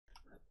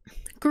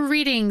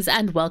Greetings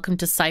and welcome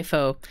to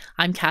Sipho.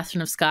 I'm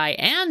KatherineOfSky,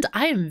 and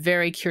I am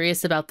very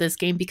curious about this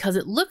game because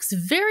it looks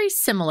very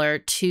similar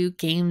to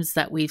games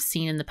that we've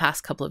seen in the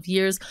past couple of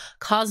years,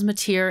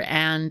 Cosmoteer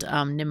and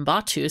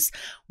Nimbatus,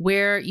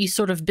 where you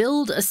sort of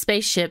build a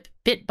spaceship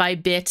bit by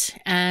bit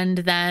and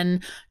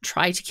then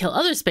try to kill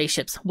other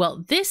spaceships.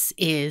 Well, this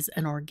is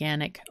an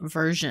organic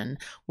version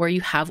where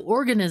you have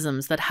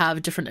organisms that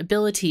have different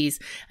abilities,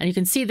 and you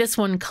can see this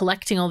one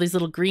collecting all these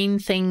little green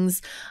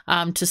things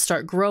to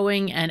start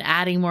growing and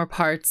adding more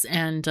parts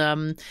and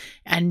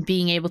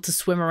being able to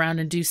swim around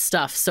and do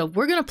stuff. So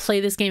we're going to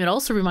play this game. It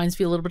also reminds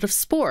me a little bit of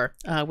Spore,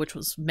 which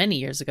was many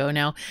years ago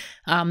now,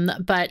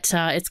 but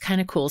it's kind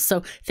of cool.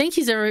 So thank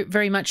you very,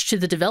 very much to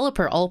the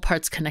developer, All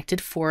Parts Connected,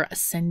 for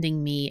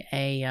sending me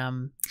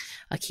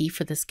a key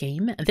for this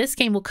game. This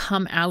game will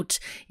come out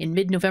in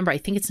mid-November. I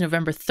think it's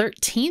November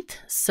 13th.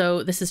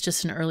 So this is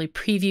just an early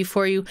preview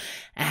for you.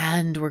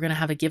 And we're going to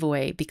have a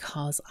giveaway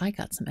because I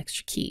got some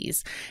extra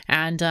keys.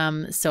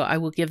 And so I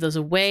will give those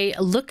away.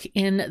 Look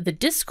in the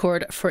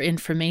Discord for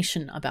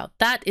information about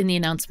that in the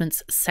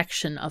announcements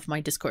section of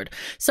my Discord.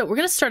 So we're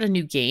going to start a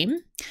new game.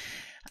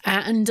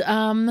 And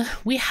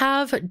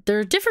there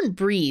are different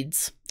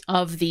breeds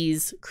of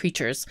these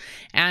creatures,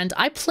 and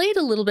I played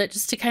a little bit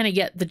just to kind of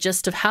get the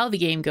gist of how the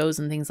game goes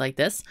and things like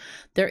this.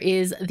 There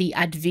is the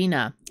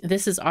Advina.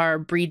 This is our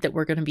breed that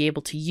we're going to be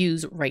able to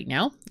use right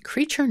now.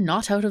 Creature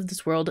not out of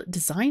this world,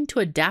 designed to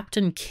adapt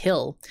and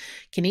kill.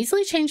 Can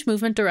easily change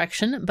movement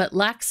direction, but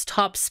lacks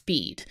top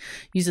speed.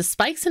 Uses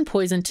spikes and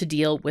poison to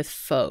deal with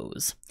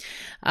foes.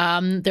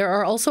 There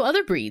are also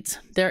other breeds.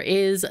 There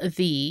is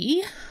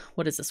the...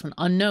 what is this one?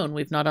 Unknown.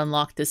 We've not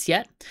unlocked this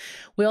yet.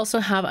 We also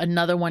have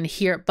another one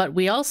here, but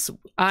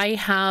I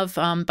have,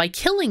 by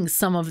killing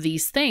some of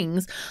these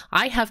things,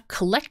 I have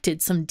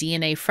collected some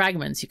DNA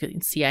fragments. You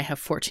can see I have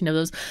 14 of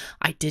those.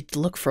 I did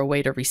look for a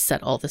way to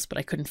reset all this, but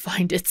I couldn't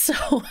find it.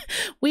 So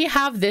we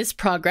have this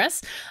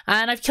progress,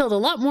 and I've killed a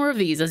lot more of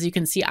these. As you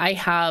can see, I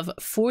have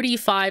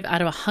 45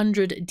 out of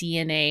 100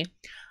 DNA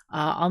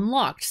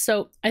unlocked.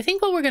 So I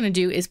think what we're going to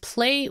do is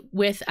play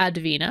with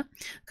Advina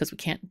because we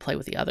can't play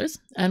with the others,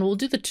 and we'll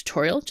do the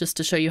tutorial just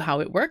to show you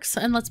how it works,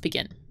 and let's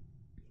begin.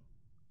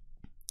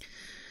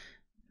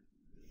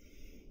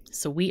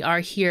 So we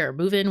are here.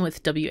 Move in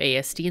with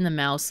WASD and the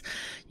mouse.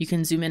 You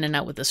can zoom in and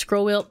out with the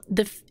scroll wheel.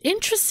 The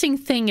interesting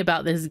thing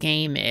about this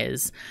game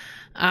is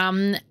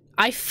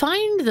I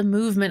find the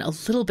movement a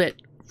little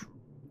bit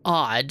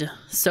odd.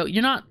 So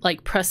you're not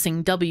like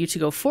pressing W to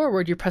go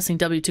forward, you're pressing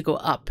W to go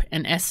up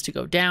and S to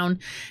go down.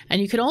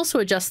 And you can also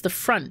adjust the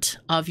front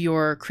of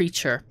your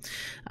creature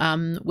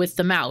with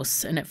the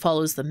mouse, and it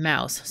follows the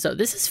mouse. So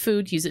this is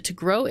food, use it to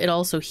grow. It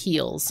also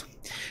heals.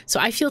 So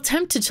I feel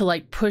tempted to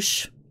like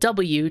push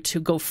W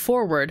to go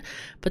forward,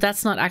 but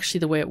that's not actually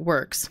the way it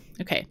works.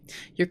 Okay,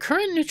 your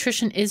current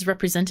nutrition is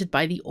represented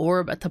by the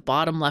orb at the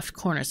bottom left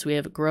corner. So we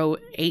have grow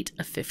 8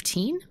 of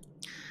 15.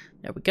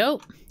 There we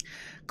go.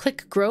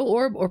 Click grow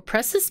orb or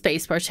press the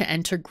spacebar to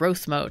enter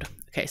growth mode.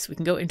 Okay, so we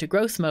can go into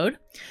growth mode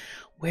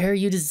where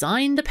you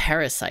design the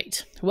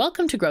parasite.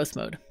 Welcome to growth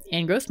mode.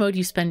 In growth mode,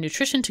 you spend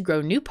nutrition to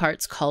grow new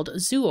parts called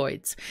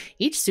zooids.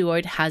 Each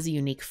zooid has a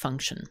unique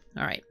function.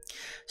 All right.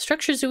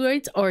 Structure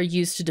zooids are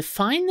used to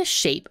define the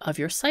shape of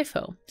your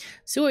Sipho.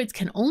 Zooids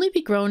can only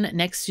be grown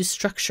next to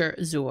structure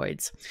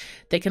zooids.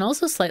 They can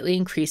also slightly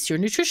increase your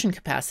nutrition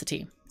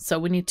capacity. So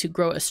we need to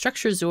grow a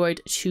structure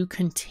zooid to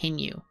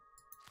continue.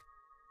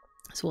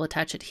 So we'll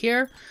attach it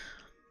here.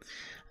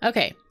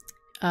 Okay.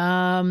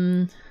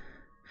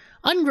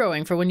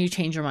 Ungrowing for when you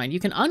change your mind. You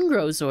can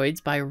ungrow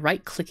zooids by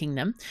right-clicking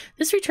them.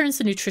 This returns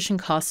the nutrition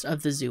cost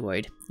of the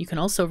zooid. You can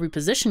also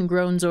reposition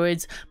grown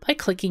zooids by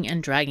clicking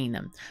and dragging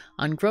them.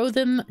 Ungrow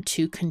them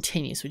to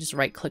continue. So we just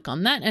right-click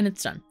on that and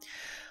it's done.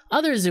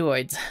 Other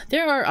zooids.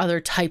 There are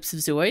other types of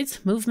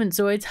zooids. Movement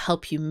zooids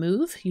help you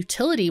move.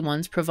 Utility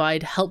ones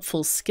provide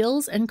helpful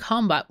skills, and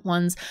combat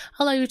ones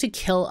allow you to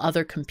kill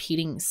other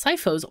competing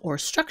Siphos or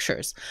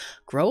structures.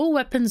 Grow a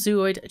weapon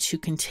zooid to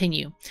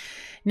continue.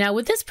 Now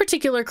with this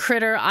particular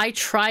critter, I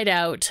tried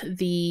out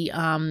the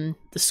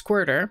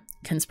squirter.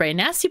 Can spray a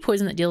nasty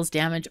poison that deals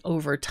damage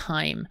over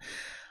time.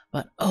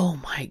 But oh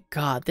my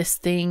god, this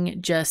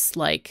thing just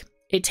like,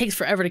 it takes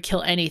forever to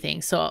kill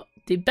anything. So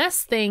the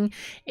best thing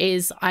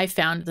is I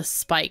found the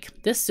spike.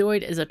 This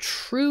zooid is a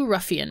true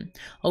ruffian,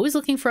 always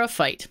looking for a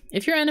fight.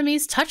 If your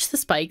enemies touch the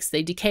spikes,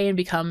 they decay and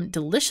become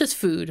delicious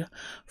food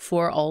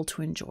for all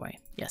to enjoy.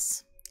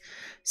 Yes.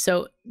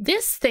 So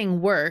this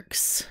thing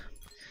works.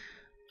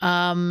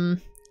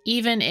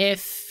 Even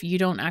if you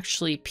don't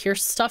actually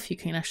pierce stuff, you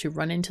can actually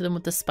run into them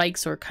with the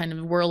spikes or kind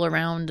of whirl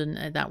around,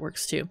 and that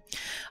works too.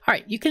 All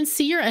right, you can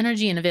see your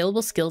energy and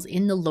available skills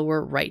in the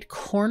lower right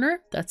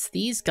corner. That's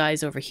these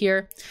guys over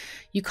here.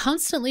 You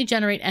constantly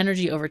generate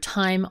energy over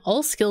time.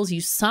 All skills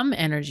use some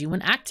energy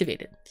when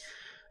activated.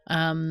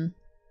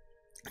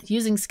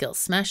 Using skills,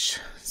 smash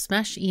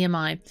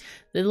EMI.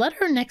 The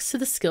letter next to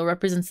the skill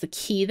represents the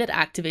key that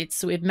activates.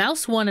 So we have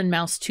mouse 1 and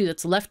mouse 2,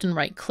 that's left and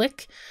right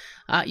click.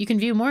 You can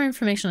view more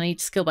information on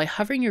each skill by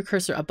hovering your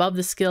cursor above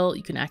the skill.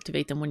 You can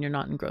activate them when you're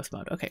not in growth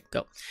mode. Okay,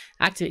 go.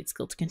 Activate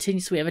skill to continue.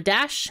 So we have a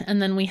dash,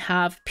 and then we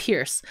have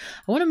pierce.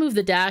 I want to move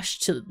the dash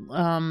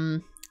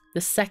to the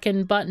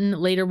second button.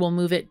 Later we'll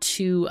move it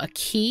to a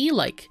key.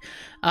 Like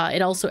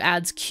it also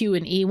adds Q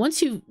and E.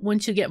 Once you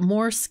get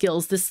more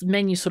skills, this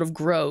menu sort of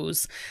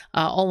grows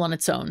all on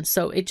its own.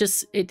 So it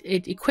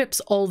equips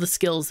all the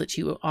skills that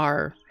you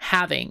are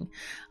having.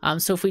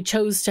 So if we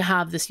chose to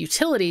have this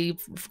utility,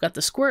 we've got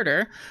the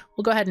squirter,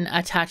 we'll go ahead and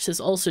attach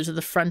this also to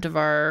the front of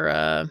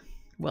our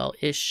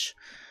well-ish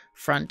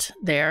front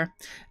there.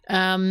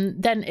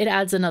 Then it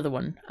adds another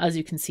one, as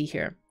you can see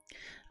here.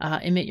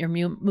 Emit your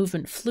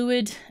movement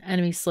fluid.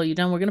 Enemies slow you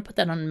down. We're going to put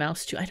that on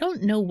mouse too. I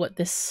don't know what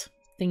this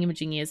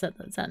thingamajiggy is.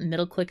 Is that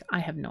middle click? I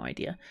have no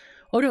idea.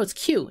 Oh no, it's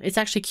Q. It's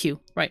actually Q.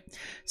 Right.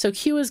 So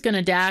Q is going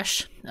to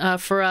dash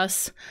for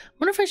us. I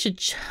wonder if I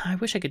should... I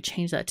wish I could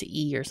change that to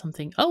E or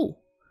something. Oh,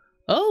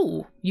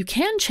 you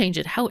can change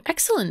it. How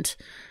excellent.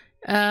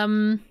 I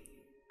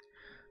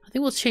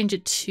think we'll change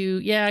it to...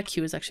 Yeah,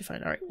 Q is actually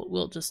fine. All right,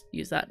 we'll just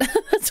use that.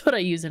 That's what I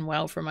use in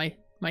WoW for my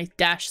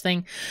dash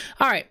thing.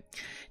 All right.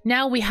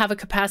 Now we have a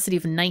capacity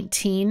of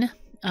 19,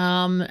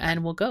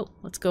 and we'll go.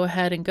 Let's go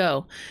ahead and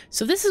go.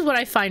 So this is what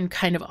I find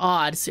kind of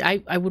odd. So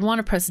I would want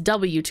to press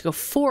W to go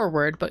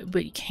forward, but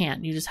you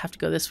can't. You just have to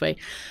go this way.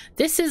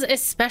 This is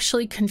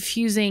especially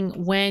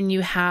confusing when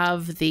you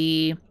have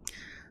the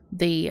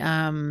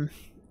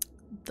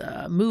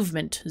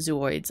movement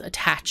zooids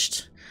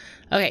attached.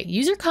 Okay,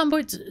 use your combo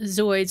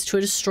zooids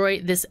to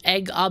destroy this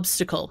egg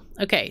obstacle.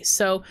 Okay,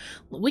 so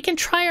we can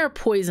try our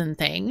poison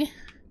thing.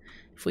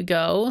 If we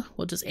go,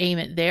 we'll just aim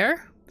it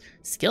there.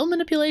 Skill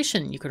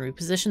manipulation. You can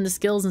reposition the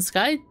skills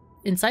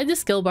inside the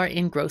skill bar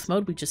in growth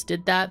mode. We just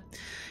did that.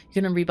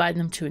 You're going to rebind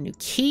them to a new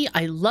key.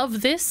 I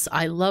love this.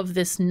 I love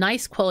this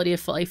nice quality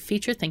of life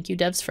feature. Thank you,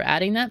 devs, for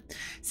adding that.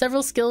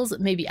 Several skills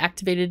may be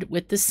activated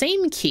with the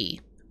same key,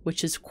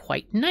 which is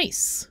quite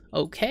nice.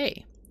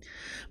 Okay.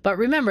 But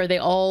remember, they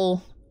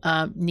all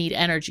need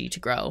energy to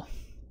grow.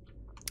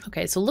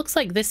 Okay, so it looks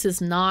like this is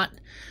not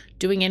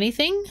doing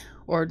anything.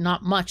 Or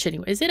not much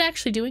anyway. Is it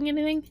actually doing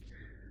anything?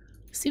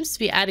 Seems to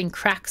be adding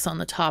cracks on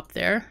the top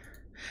there.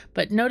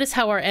 But notice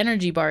how our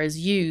energy bar is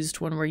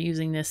used when we're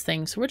using this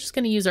thing. So we're just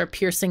going to use our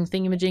piercing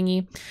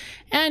thingamajiggy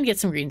and get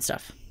some green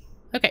stuff.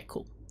 Okay,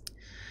 cool.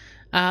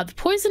 The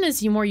poison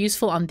is more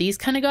useful on these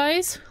kind of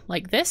guys.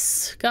 Like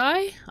this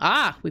guy.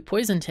 Ah, we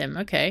poisoned him.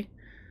 Okay.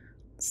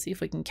 Let's see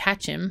if we can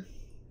catch him.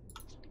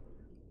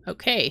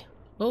 Okay.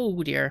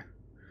 Oh dear.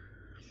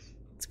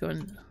 Let's go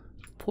and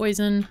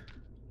poison.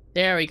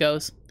 There he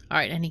goes. All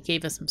right, and he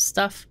gave us some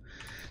stuff.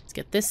 Let's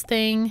get this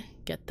thing,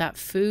 get that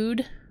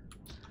food.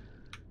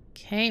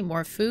 Okay,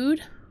 more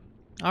food.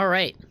 All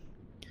right.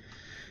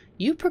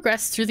 You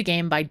progress through the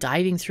game by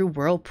diving through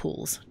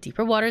whirlpools.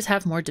 Deeper waters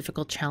have more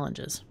difficult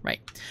challenges. Right.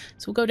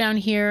 So we'll go down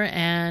here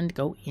and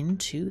go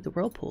into the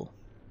whirlpool.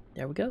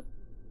 There we go.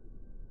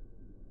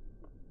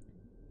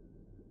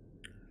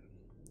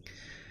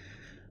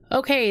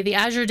 Okay, the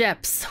Azure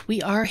Depths.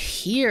 We are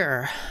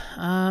here.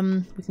 We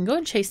can go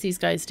and chase these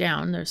guys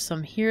down. There's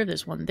some here.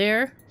 There's one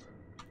there.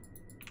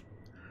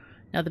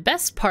 Now the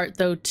best part,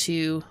 though,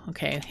 to...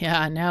 Okay,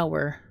 yeah, now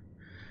we're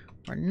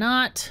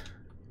not...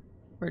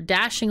 We're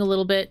dashing a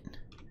little bit.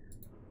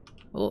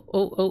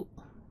 Oh.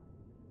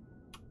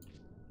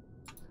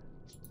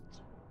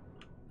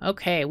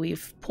 Okay,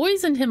 we've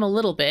poisoned him a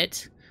little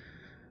bit.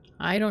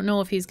 I don't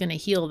know if he's going to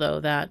heal, though.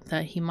 That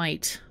he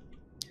might...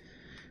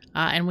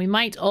 and we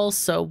might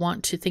also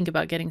want to think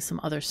about getting some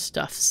other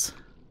stuffs.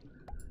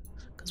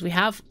 Because we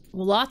have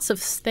lots of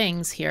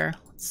things here.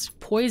 Let's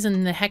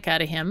poison the heck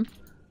out of him.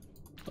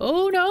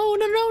 Oh, no.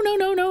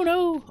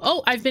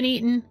 Oh, I've been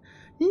eaten.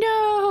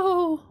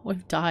 No!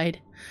 We've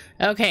died.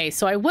 Okay,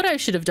 so what I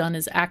should have done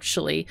is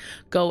actually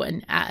go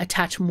and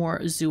attach more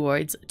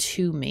zooids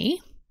to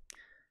me.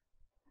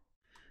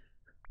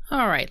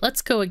 All right,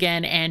 let's go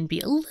again and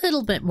be a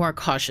little bit more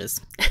cautious.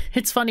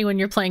 It's funny when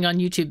you're playing on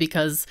YouTube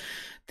because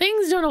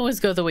things don't always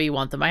go the way you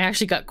want them. I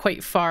actually got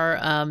quite far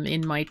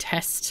in my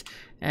test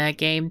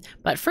game.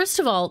 But first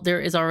of all, there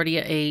is already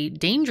a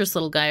dangerous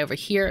little guy over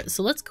here.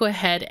 So let's go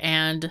ahead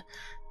and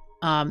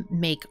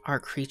make our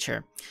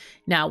creature.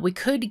 Now, we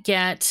could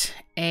get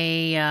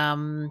a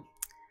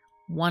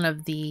one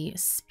of the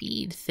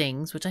speed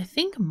things, which I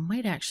think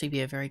might actually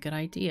be a very good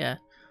idea.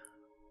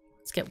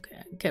 Let's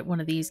get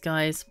one of these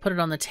guys, put it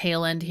on the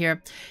tail end here,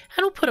 and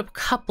we'll put a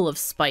couple of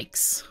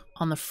spikes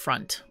on the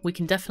front. We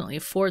can definitely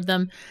afford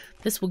them.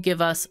 This will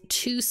give us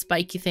 2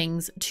 spiky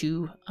things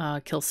to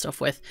kill stuff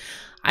with.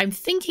 I'm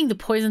thinking the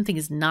poison thing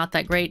is not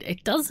that great.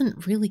 It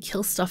doesn't really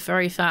kill stuff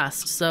very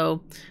fast,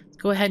 so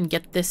go ahead and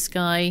get this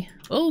guy.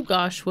 Oh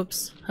gosh,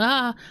 whoops.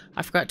 Ah,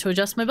 I forgot to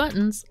adjust my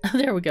buttons.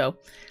 There we go.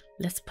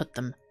 Let's put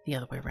them the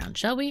other way around,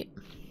 shall we?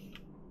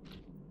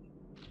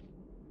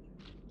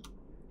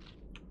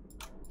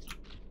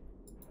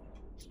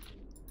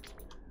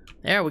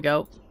 There we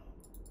go.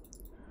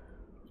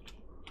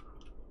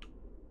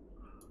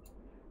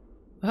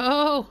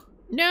 Oh,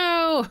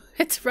 no!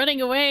 It's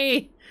running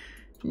away!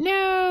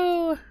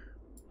 No!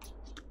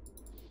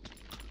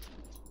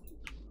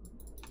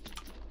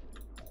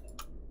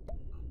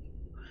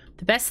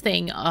 The best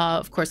thing,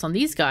 of course, on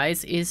these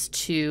guys is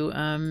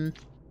to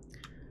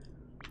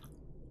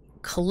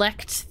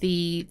collect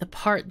the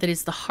part that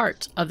is the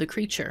heart of the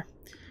creature.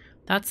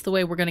 That's the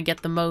way we're going to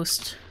get the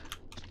most.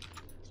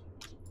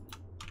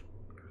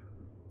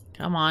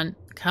 Come on.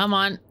 Come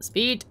on.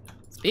 Speed.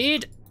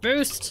 Speed.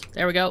 Boost.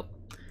 There we go.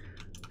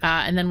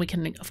 And then we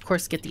can, of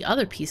course, get the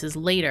other pieces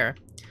later.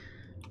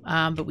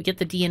 But we get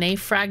the DNA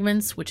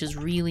fragments, which is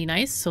really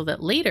nice, so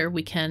that later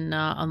we can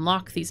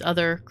unlock these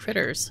other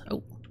critters.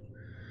 Oh.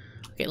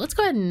 Okay, let's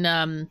go ahead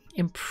and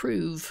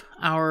improve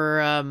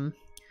our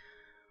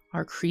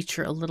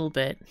creature a little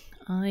bit.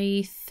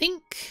 I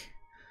think...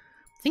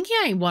 thinking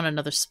I want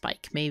another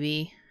spike,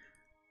 maybe.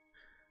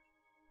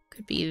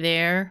 Could be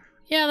there.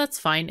 Yeah, that's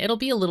fine. It'll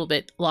be a little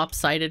bit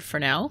lopsided for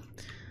now.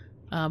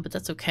 But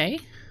that's okay.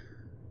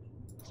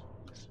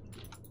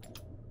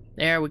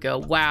 There we go.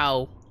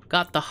 Wow.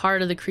 Got the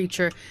heart of the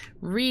creature.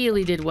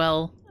 Really did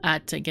well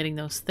at getting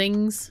those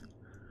things.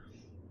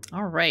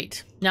 All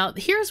right. Now,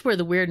 here's where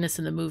the weirdness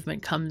in the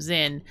movement comes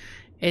in.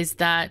 Is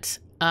that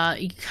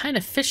you kind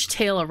of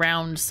fishtail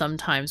around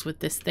sometimes with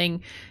this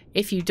thing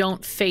if you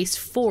don't face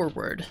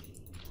forward.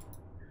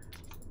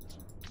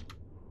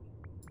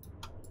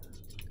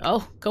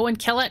 Oh, go and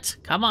kill it.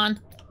 Come on.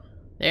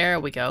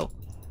 There we go.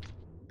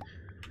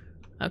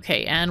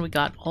 Okay, and we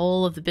got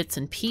all of the bits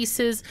and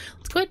pieces.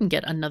 Let's go ahead and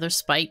get another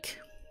spike.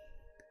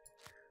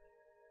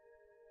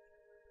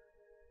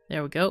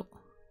 There we go.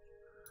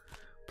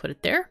 Put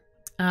it there.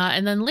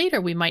 And then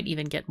later we might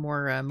even get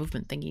more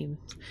movement thingy.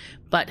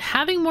 But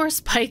having more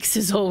spikes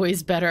is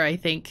always better, I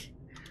think,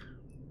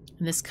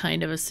 in this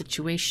kind of a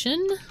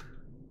situation.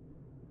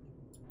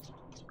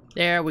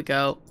 There we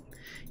go.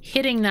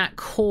 Hitting that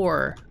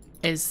core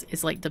is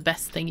like the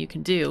best thing you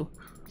can do.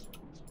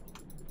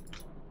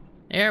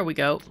 There we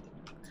go.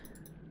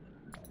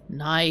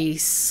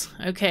 Nice.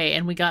 Okay,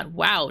 and we got,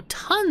 wow,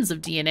 tons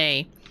of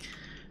DNA.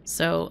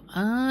 So,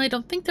 I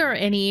don't think there are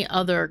any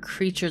other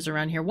creatures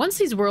around here. Once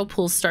these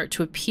whirlpools start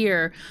to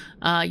appear,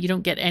 you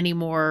don't get any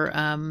more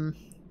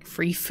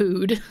free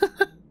food.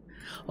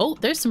 Oh,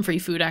 there's some free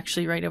food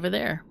actually right over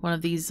there. One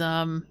of these,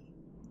 oh,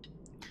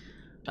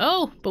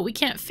 but we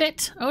can't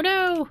fit. Oh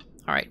no.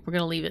 All right, we're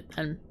gonna leave it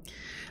then.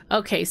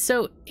 Okay,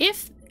 so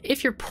if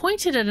you're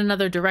pointed at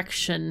another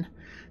direction,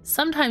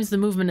 sometimes the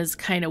movement is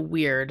kind of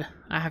weird,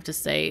 I have to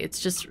say. It's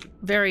just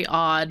very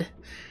odd.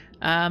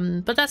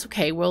 But that's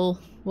okay.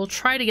 We'll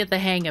try to get the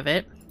hang of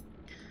it.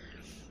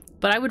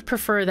 But I would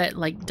prefer that,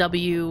 like,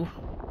 W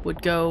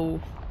would go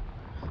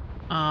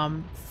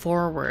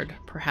forward,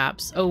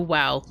 perhaps. Oh,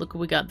 wow. Look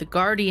what we got. The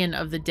Guardian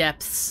of the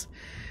Depths.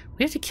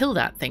 We have to kill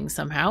that thing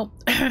somehow.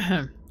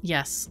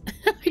 Yes.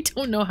 I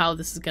don't know how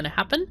this is going to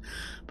happen,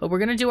 but we're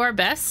going to do our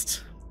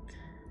best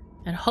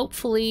and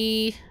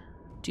hopefully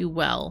do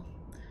well.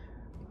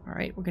 All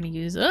right, we're going to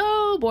use...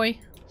 Oh, boy.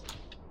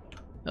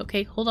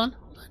 Okay, hold on.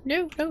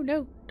 No, no,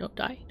 no. Don't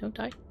die. Don't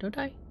die. Don't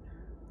die.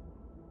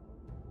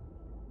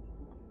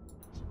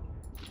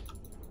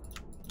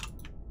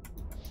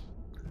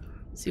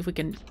 See if we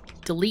can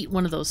delete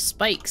one of those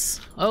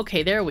spikes.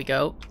 Okay, there we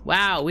go.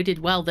 Wow, we did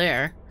well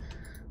there.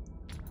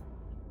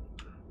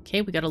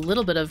 Okay, we got a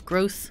little bit of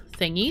growth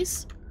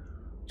thingies,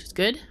 which is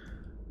good.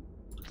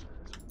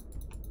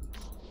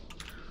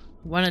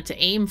 Wanted to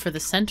aim for the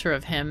center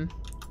of him.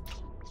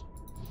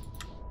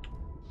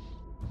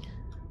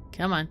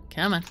 Come on,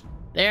 come on.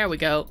 There we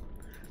go.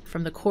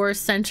 From the core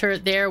center,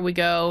 there we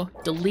go.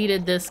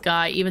 Deleted this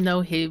guy, even though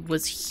he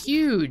was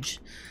huge.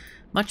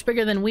 Much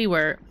bigger than we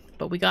were,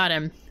 but we got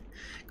him.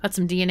 Got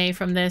some DNA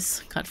from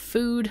this. Got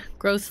food,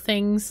 growth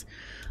things.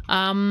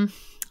 I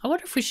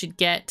wonder if we should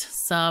get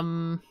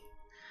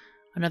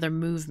another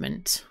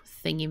movement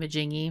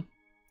thingy-majingy.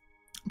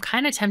 I'm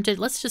kind of tempted.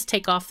 Let's just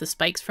take off the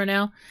spikes for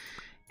now.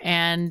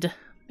 And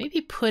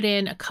maybe put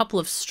in a couple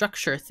of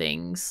structure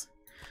things.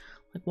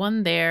 Like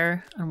one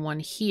there and one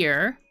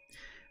here.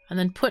 And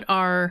then put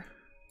our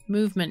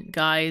movement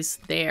guys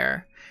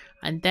there.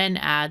 And then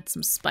add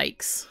some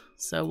spikes.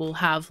 So we'll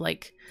have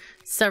like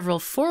several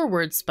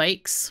forward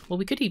spikes. Well,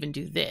 we could even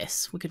do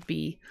this. We could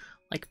be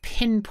like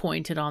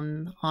pinpointed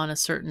on a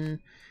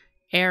certain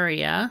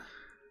area.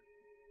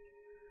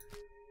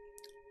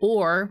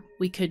 Or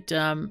we could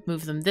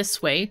move them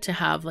this way to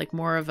have like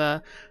more of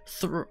a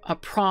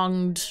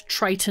pronged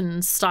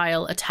Triton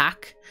style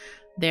attack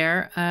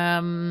there.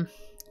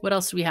 What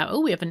else do we have?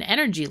 Oh, we have an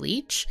energy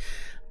leech.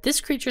 This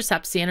creature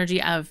saps the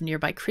energy out of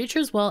nearby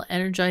creatures while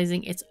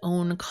energizing its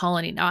own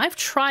colony. Now, I've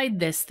tried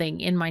this thing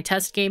in my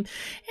test game,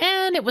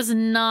 and it was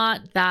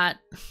not that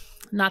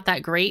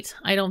great,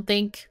 I don't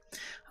think. I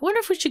wonder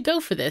if we should go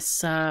for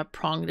this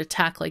pronged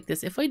attack like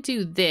this. If I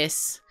do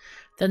this,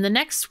 then the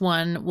next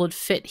one would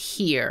fit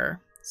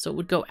here. So it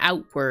would go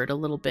outward a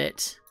little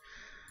bit.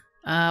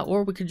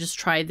 Or we could just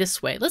try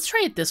this way. Let's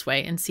try it this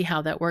way and see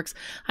how that works.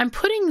 I'm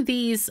putting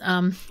these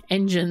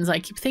engines, I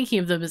keep thinking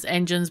of them as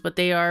engines, but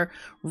they are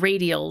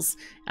radials.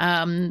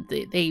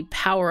 They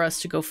power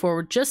us to go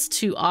forward just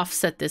to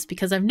offset this,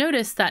 because I've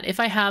noticed that if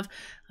I have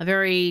a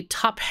very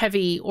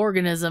top-heavy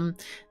organism,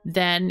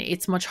 then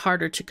it's much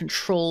harder to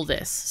control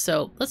this.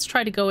 So let's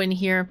try to go in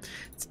here.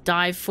 Let's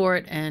dive for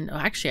it. And oh,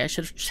 actually, I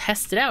should have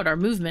tested out our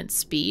movement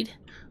speed.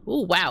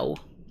 Oh, wow.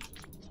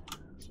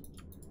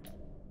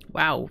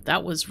 Wow,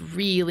 that was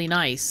really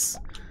nice.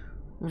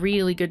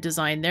 Really good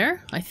design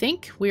there, I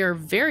think. We are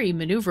very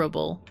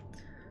maneuverable.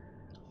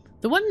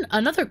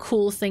 Another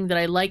cool thing that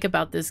I like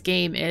about this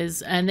game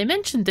is, and they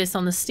mentioned this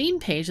on the Steam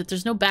page, that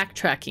there's no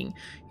backtracking.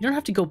 You don't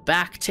have to go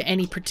back to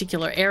any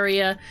particular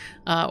area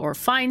or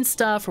find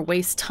stuff or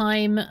waste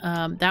time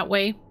that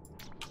way.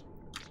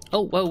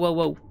 Oh, whoa, whoa,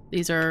 whoa.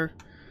 These are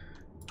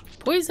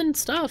poison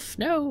stuff.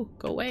 No,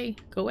 go away,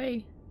 go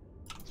away.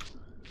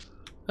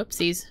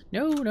 Oopsies.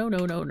 No, no,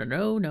 no, no, no,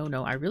 no, no,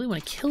 no. I really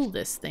want to kill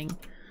this thing.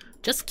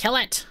 Just kill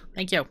it.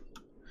 Thank you. All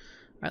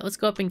right, let's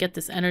go up and get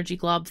this energy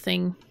glob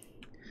thing.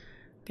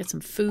 Get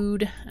some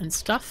food and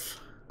stuff.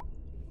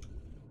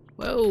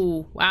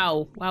 Whoa.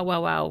 Wow. Wow,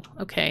 wow, wow.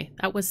 Okay,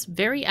 that was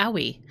very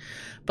owie.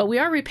 But we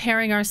are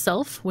repairing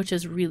ourselves, which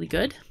is really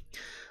good.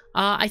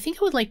 I think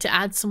I would like to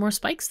add some more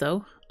spikes,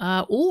 though.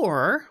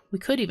 Or we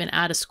could even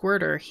add a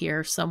squirter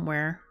here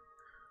somewhere.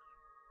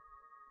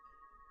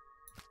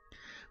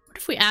 What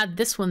if we add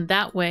this one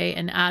that way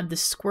and add the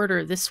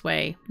squirter this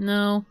way?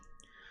 No.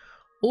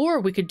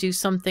 Or we could do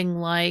something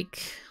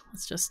like,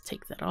 let's just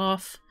take that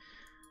off.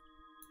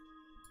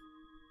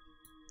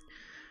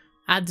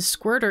 Add the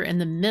squirter in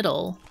the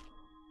middle,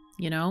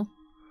 you know?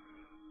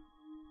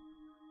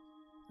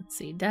 Let's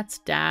see, that's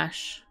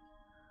dash.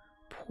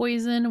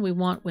 Poison we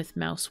want with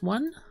mouse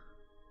 1.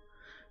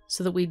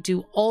 So that we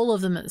do all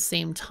of them at the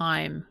same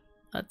time.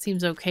 That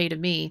seems okay to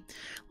me.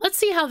 Let's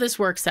see how this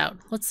works out.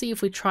 Let's see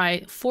if we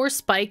try 4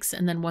 spikes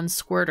and then 1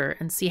 squirter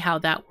and see how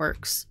that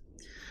works.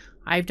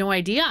 I have no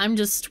idea.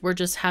 We're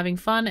just having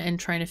fun and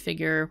trying to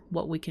figure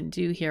what we can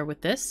do here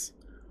with this.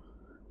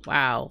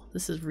 Wow,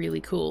 this is really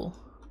cool.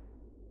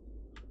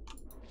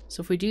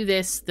 So if we do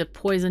this, the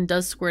poison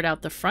does squirt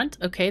out the front.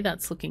 Okay,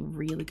 that's looking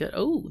really good.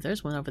 Oh,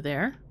 there's one over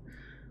there.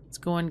 Let's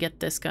go and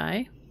get this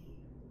guy.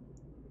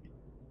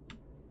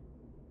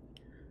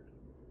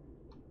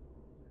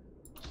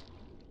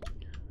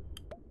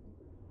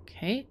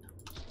 Okay.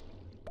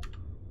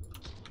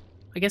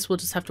 I guess we'll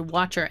just have to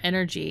watch our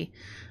energy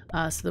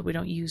so that we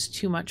don't use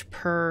too much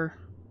per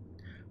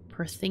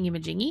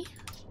thingy-majingy.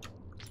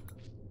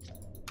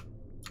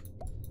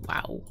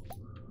 Wow.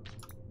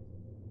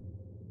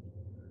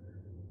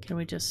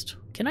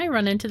 Can I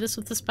run into this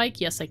with the spike?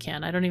 Yes, I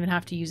can. I don't even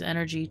have to use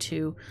energy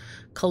to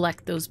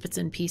collect those bits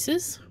and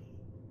pieces.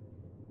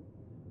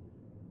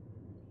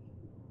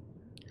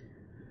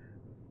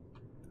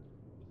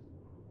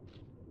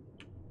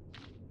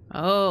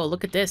 Oh,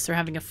 look at this. They're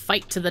having a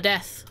fight to the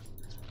death.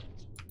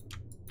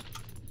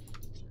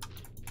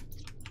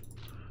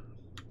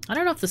 I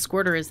don't know if the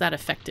squirter is that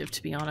effective,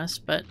 to be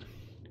honest, but...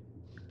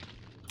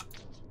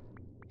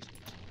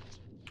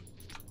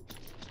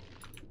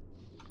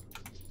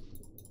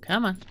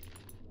 Come on.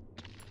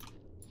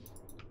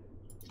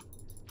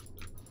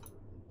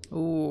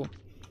 Ooh.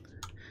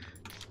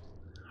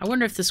 I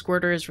wonder if the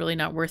squirter is really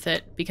not worth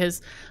it,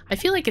 because I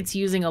feel like it's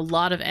using a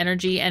lot of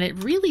energy and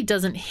it really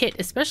doesn't hit,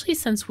 especially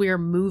since we are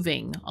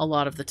moving a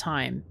lot of the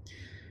time.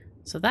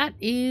 So that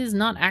is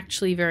not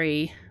actually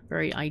very,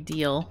 very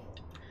ideal.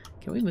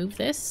 Can we move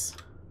this?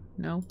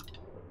 No.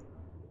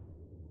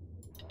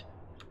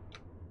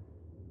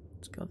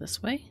 Let's go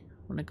this way.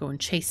 I want to go and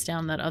chase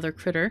down that other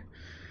critter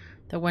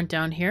that went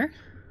down here.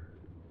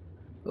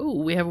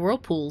 Ooh, we have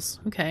whirlpools.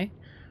 Okay.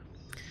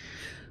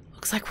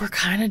 Looks like we're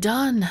kind of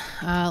done.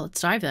 Let's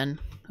dive then.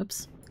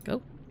 Oops.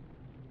 Go.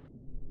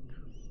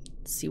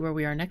 Let's see where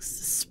we are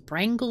next.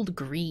 Sprangled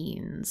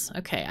greens.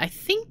 Okay, I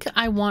think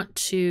I want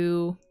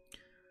to...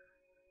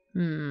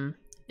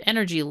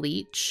 Energy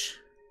leech.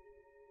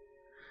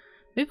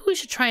 Maybe we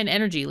should try an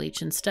energy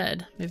leech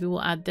instead. Maybe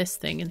we'll add this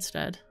thing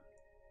instead.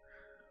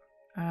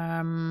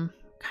 Kind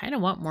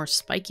of want more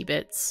spiky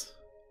bits.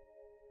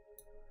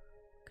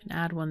 Can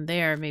add one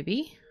there,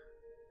 maybe.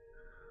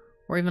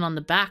 Or even on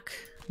the back.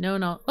 No,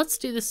 no. Let's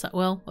do this.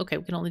 Well, okay,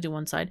 we can only do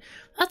one side.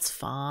 That's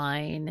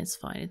fine. It's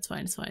fine. It's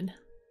fine. It's fine.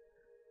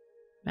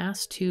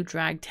 Mass 2,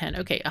 drag 10.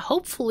 Okay,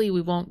 hopefully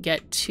we won't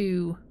get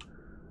too...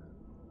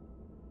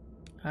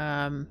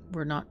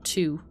 we're not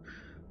too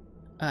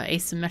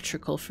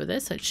asymmetrical for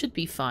this. It should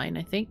be fine,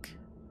 I think.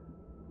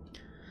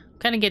 I'm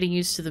kind of getting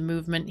used to the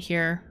movement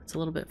here. It's a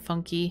little bit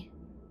funky.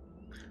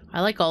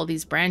 I like all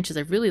these branches.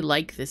 I really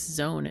like this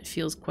zone. It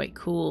feels quite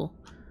cool.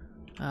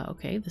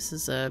 Okay, this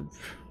is a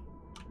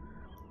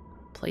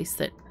place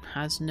that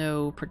has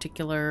no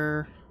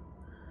particular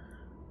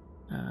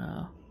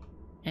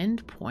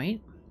end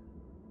point.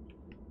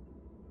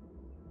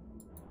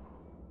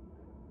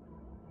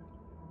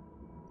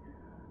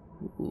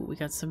 Ooh, we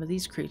got some of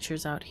these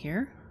creatures out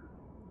here.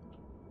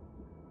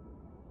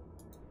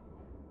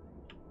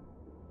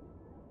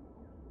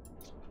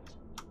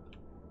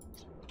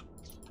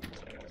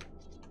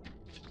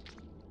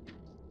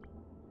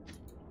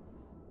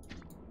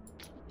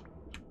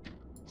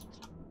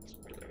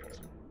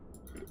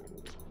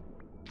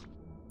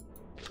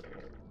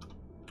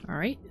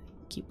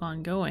 keep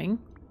on going.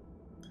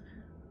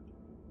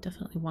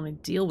 Definitely want to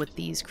deal with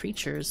these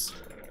creatures.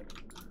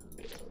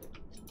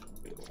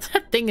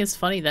 That thing is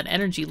funny, that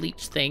energy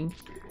leech thing.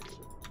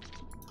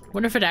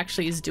 Wonder if it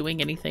actually is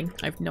doing anything.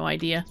 I have no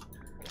idea.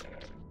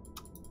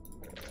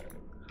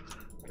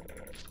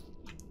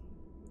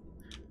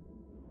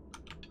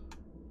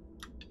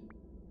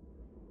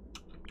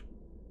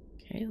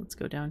 Okay, let's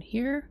go down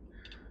here.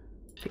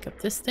 Pick up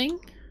this thing.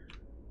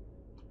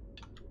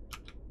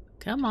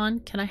 Come on,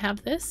 can I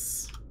have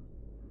this?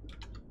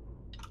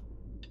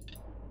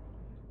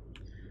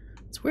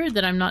 It's weird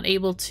that I'm not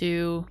able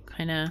to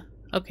kind of...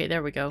 Okay,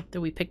 there we go.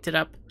 Then we picked it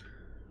up.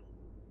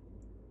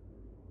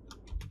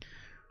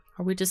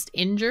 Are we just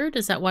injured?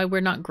 Is that why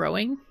we're not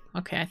growing?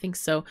 Okay, I think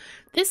so.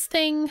 This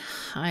thing,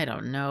 I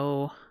don't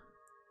know.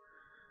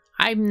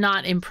 I'm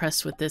not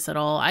impressed with this at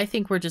all. I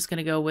think we're just going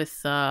to go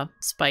with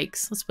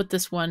spikes. Let's put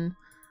this one,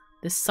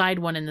 this side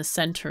one in the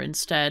center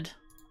instead.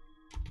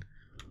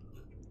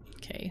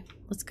 Okay,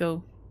 let's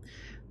go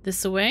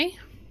this way.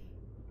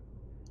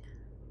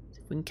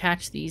 See if we can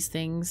catch these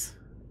things.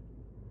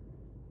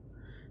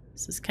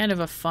 This is kind of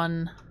a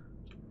fun...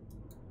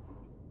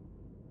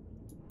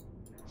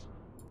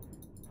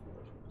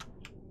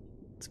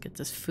 Let's get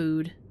this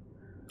food.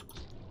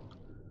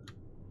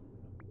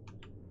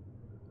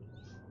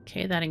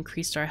 Okay, that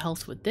increased our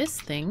health with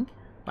this thing.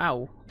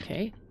 Wow,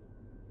 okay.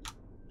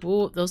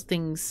 Oh, those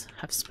things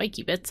have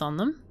spiky bits on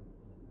them.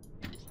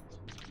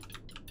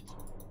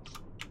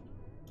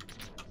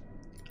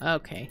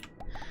 Okay.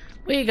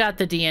 We got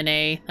the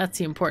DNA. That's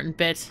the important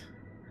bit.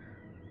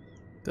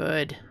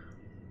 Good.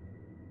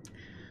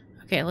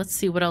 Okay, let's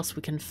see what else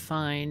we can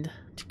find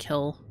to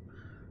kill.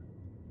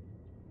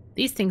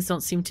 These things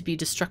don't seem to be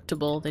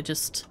destructible. They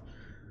just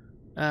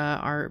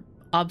are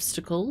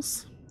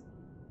obstacles.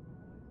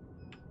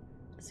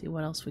 Let's see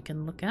what else we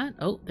can look at.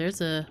 Oh,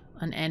 there's an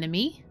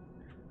enemy.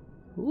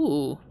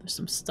 Ooh, there's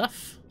some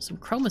stuff. Some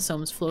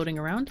chromosomes floating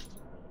around.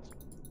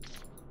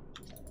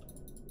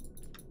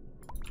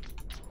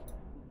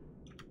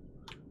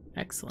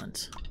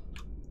 Excellent.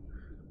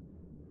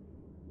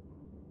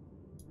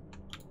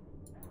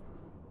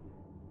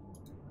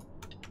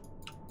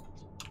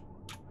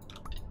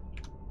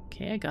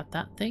 Okay, I got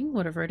that thing,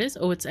 whatever it is.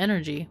 Oh, it's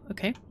energy.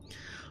 Okay.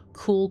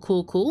 Cool,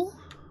 cool, cool.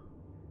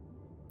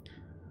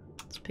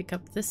 Let's pick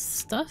up this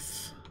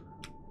stuff.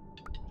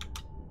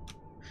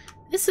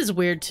 This is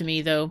weird to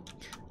me, though.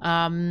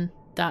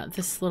 That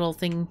this little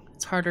thing,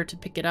 it's harder to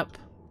pick it up.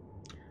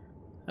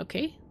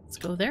 Okay, let's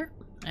go there.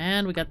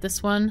 And we got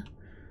this one.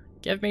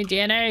 Give me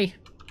DNA.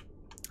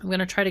 I'm going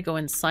to try to go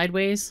in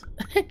sideways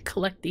and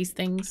collect these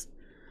things.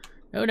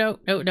 No, no,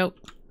 no, no.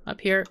 Up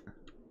here.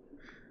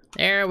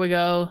 There we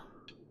go.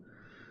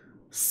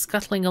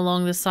 Scuttling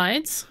along the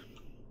sides.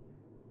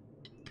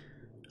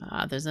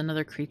 Ah, there's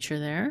another creature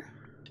there.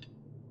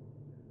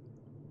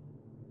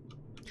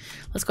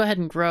 Let's go ahead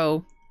and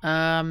grow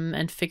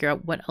and figure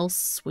out what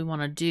else we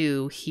want to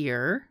do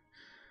here.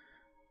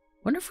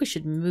 Wonder if we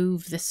should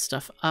move this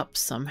stuff up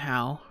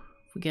somehow.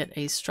 If we get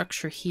a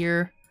structure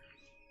here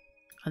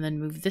and then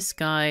move this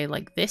guy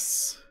like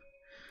this,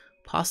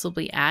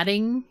 possibly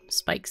adding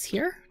spikes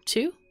here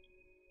too.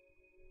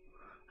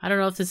 I don't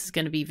know if this is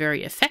going to be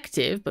very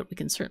effective, but we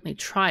can certainly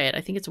try it.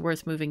 I think it's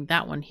worth moving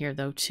that one here,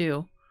 though,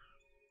 too.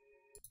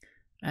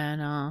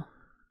 And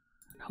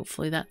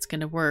hopefully that's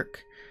going to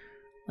work.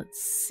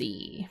 Let's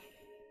see.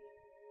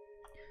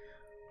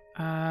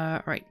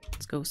 All right,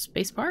 let's go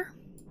spacebar.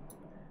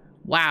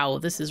 Wow,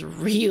 this is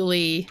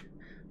really,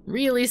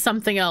 really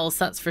something else,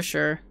 that's for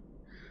sure.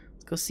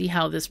 Let's go see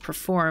how this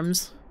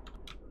performs.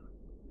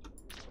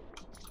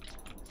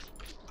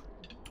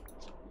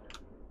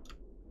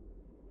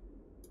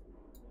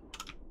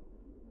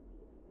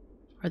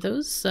 Are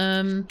those,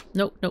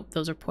 nope, nope,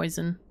 those are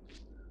poison.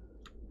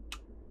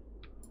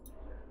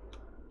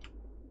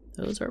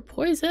 Those are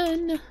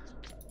poison.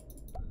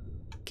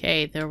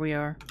 Okay, there we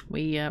are.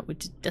 We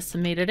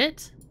decimated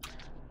it.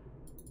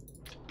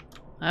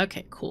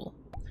 Okay, cool.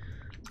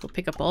 We'll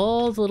pick up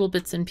all the little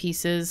bits and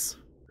pieces.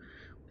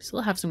 We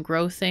still have some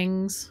grow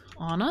things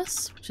on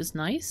us, which is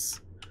nice.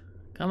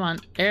 Come on,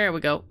 there we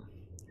go.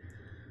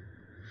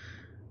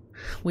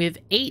 We have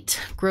 8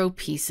 grow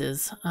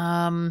pieces.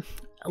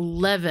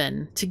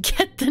 11 to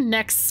get the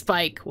next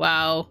spike.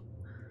 Wow.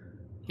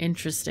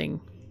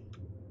 Interesting.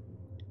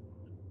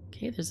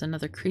 Okay, there's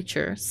another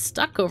creature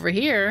stuck over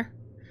here.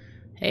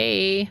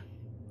 Hey.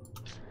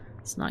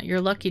 It's not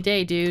your lucky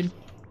day, dude.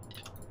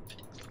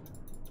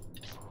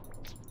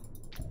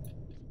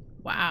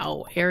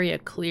 Wow, area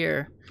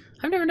clear.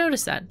 I've never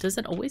noticed that. Does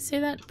it always say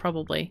that?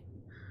 Probably.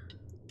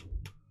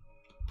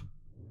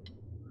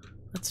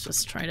 Let's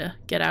just try to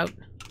get out.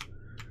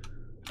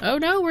 Oh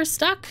no, we're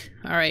stuck.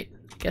 All right.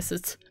 Guess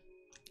it's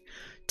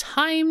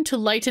time to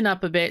lighten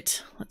up a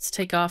bit. Let's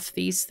take off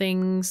these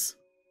things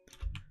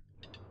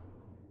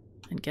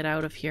and get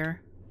out of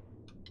here.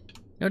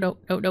 No, no,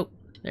 no, no.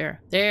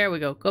 There we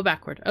go. Go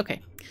backward.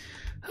 Okay.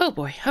 Oh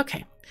boy.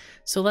 Okay.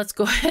 So let's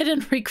go ahead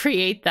and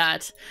recreate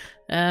that.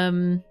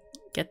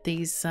 Get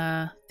these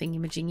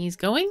thingy-majingies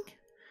going.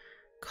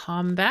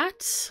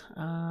 combat.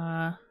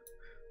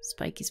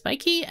 Spiky,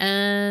 spiky,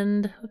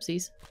 and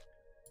oopsies.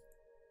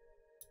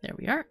 There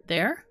we are.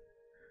 There.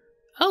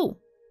 Oh,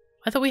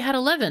 I thought we had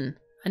 11,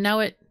 and now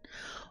it...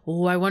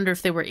 Oh, I wonder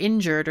if they were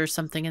injured or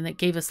something and it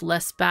gave us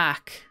less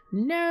back.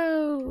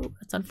 No,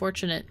 that's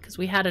unfortunate because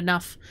we had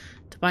enough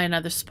to buy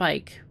another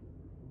spike.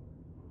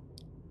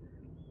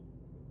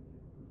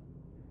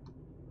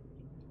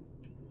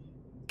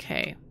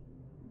 Okay.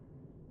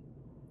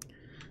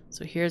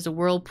 So here's a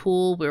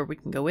whirlpool where we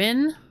can go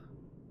in.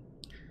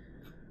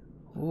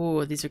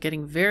 Oh, these are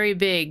getting very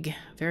big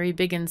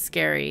and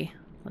scary.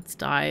 Let's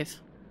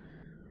dive.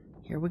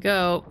 Here we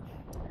go.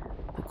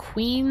 The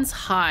Queen's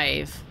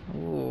Hive.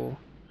 Ooh.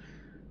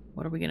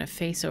 What are we gonna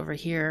face over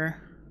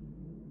here?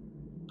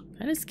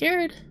 Kind of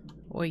scared.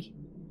 Oi.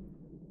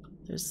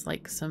 There's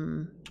like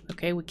some...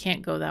 Okay, we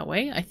can't go that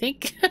way, I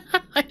think.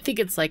 I think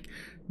it's like,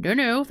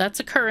 no, that's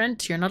a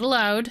current. You're not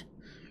allowed.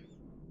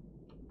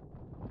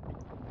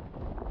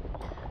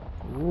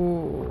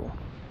 Ooh.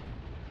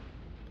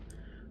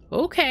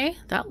 Okay,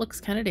 that looks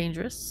kind of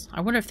dangerous.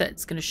 I wonder if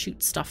that's going to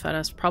shoot stuff at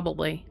us.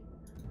 Probably.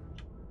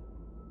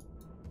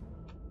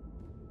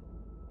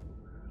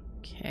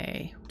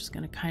 Okay, I'm just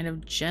going to kind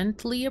of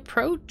gently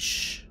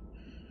approach.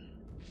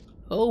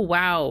 Oh,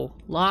 wow.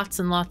 Lots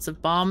and lots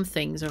of bomb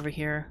things over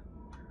here.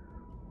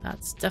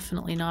 That's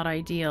definitely not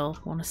ideal.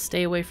 Want to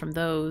stay away from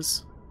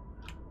those.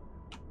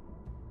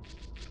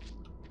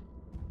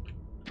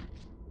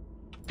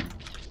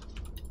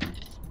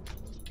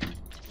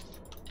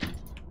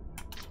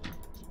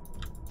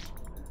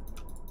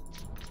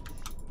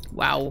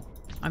 Wow.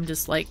 I'm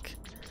just like...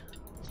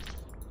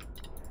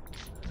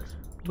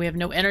 We have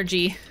no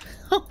energy.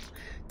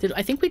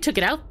 I think we took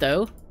it out,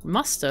 though.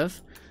 Must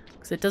have.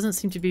 Because it doesn't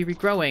seem to be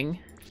regrowing.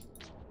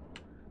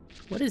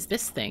 What is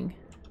this thing?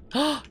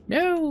 Oh,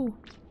 no!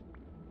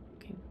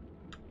 Okay.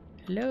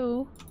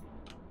 Hello?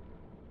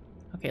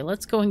 Okay,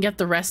 let's go and get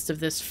the rest of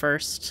this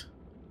first.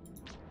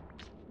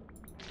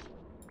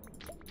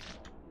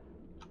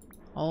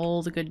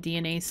 All the good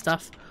DNA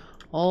stuff.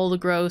 All the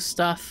gross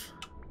stuff.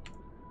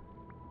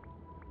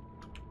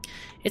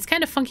 It's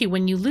kind of funky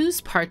when you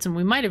lose parts, and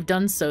we might have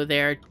done so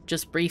there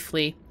just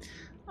briefly.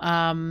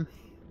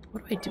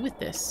 What do I do with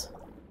this?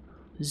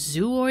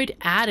 Zooid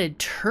added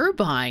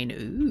turbine.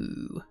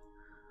 Ooh.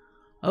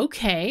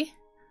 Okay.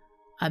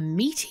 A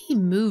meaty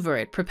mover.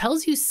 It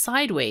propels you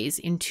sideways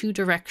in 2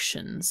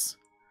 directions.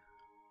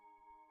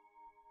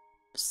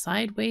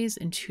 Sideways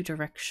in 2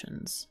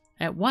 directions.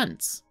 At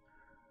once.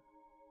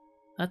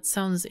 That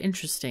sounds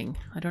interesting.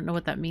 I don't know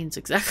what that means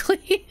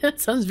exactly.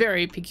 That sounds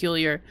very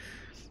peculiar.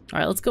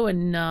 Alright, let's go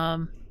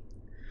and,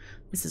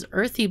 this is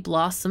Earthy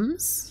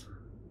Blossoms.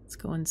 Let's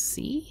go and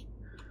see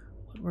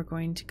what we're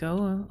going to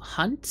go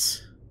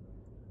hunt.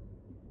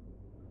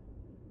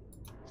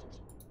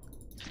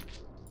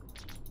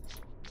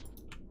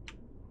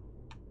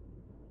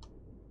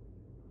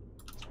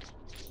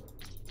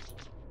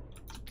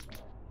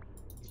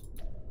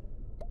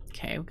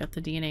 Okay, we got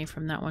the DNA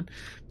from that one.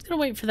 I'm just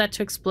gonna wait for that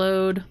to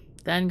explode,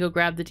 then go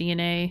grab the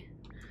DNA.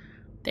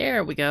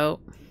 There we go.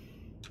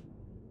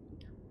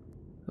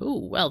 Ooh,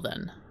 well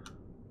then.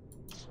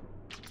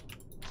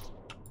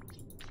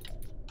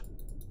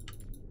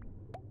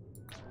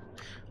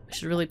 I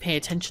should really pay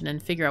attention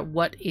and figure out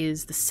what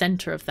is the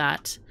center of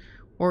that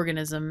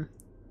organism.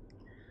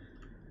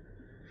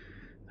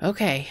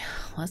 Okay,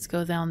 let's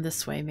go down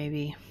this way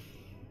maybe.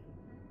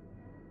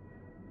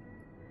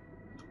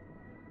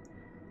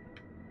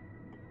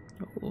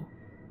 Ooh.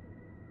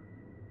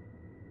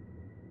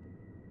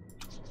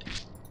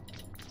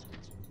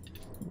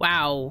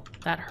 Wow,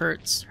 that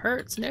hurts.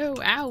 Hurts. No.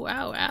 Ow,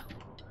 ow, ow.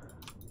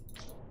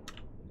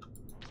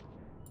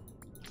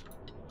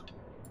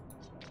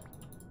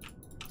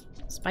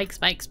 Spike,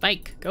 spike,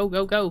 spike. Go,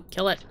 go, go.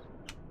 Kill it.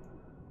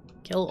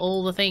 Kill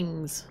all the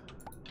things.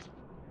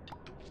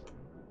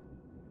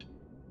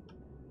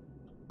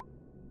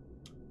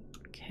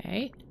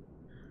 Okay.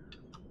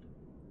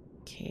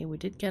 Okay, we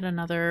did get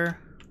another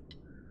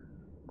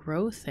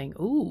grow thing.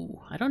 Ooh,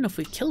 I don't know if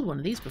we've killed one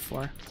of these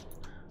before.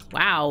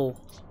 Wow.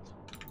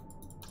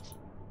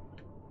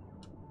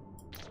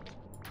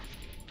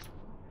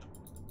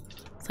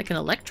 It's like an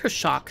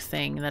electroshock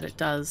thing that it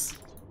does.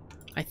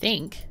 I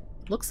think.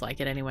 Looks like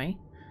it anyway.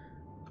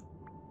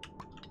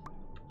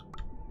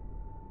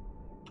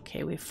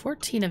 Okay, we have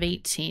 14 of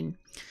 18.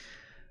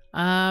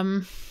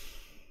 Kind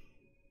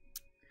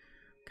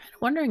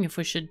of wondering if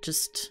we should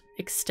just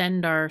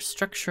extend our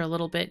structure a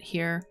little bit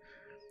here.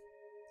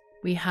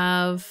 We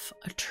have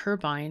a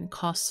turbine,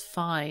 costs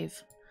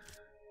 5.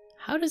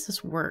 How does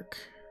this work?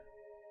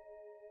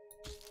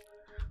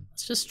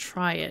 Let's just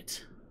try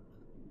it.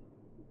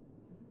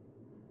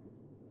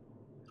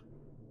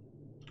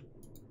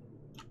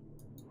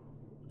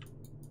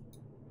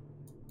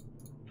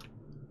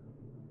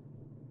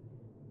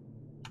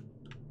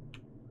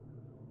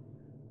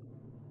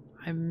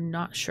 I'm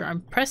not sure.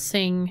 I'm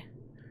pressing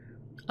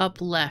up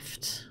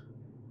left.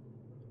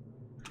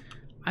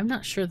 I'm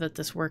not sure that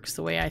this works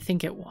the way I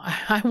think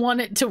I want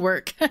it to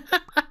work.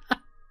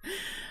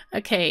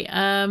 Okay,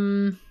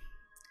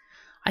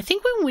 I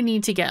think we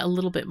need to get a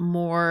little bit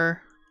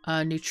more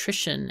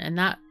nutrition, and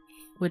that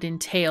would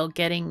entail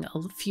getting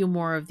a few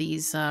more of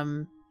these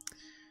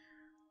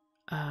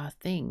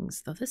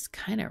things. Though this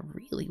kind of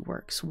really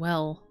works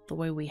well the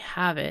way we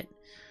have it.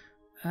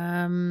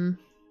 We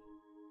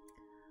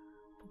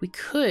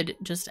could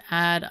just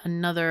add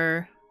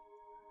another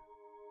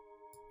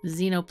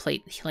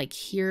xenoplate, like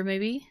here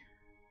maybe.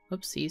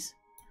 Whoopsies.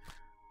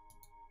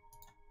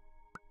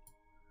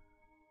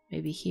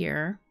 Maybe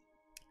here.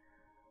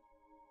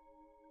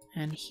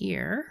 And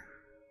here.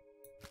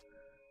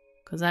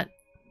 Because that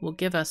will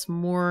give us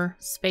more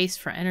space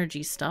for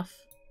energy stuff.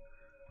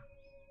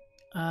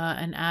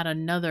 And add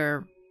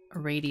another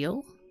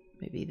radial.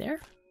 Maybe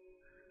there.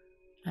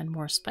 And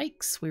more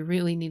spikes. We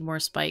really need more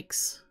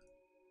spikes.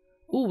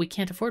 Ooh, we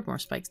can't afford more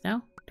spikes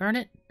now. Darn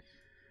it.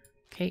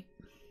 Okay.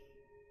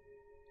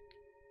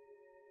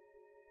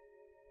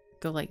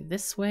 Go like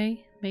this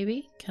way,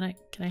 maybe? Can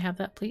I have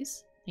that,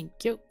 please? Thank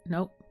you.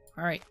 Nope.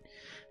 All right.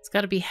 It's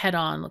got to be head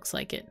on, looks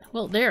like it.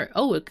 Well, there.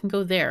 Oh, it can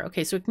go there.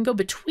 Okay, so it can go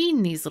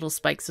between these little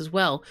spikes as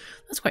well.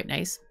 That's quite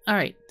nice. All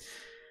right.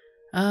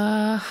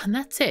 And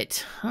that's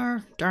it.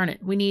 Oh, darn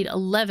it. We need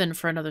 11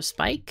 for another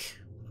spike.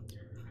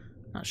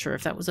 Not sure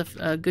if that was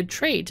a good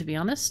trade, to be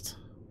honest.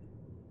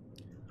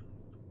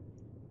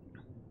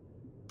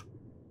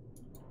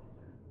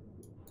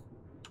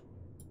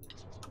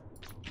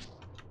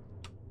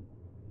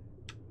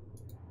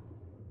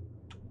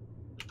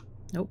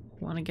 Nope,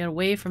 want to get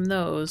away from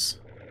those.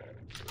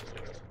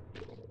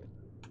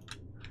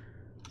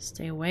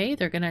 Stay away,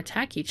 they're going to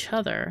attack each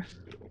other.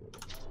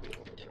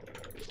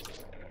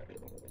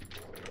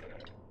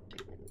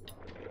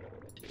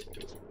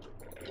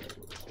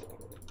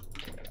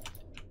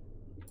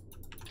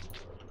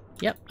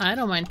 Yep, I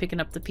don't mind picking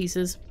up the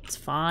pieces. It's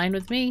fine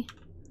with me.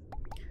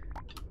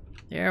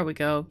 There we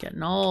go,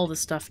 getting all the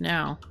stuff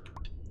now.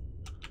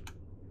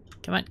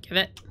 Come on, give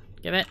it,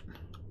 give it.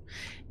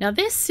 Now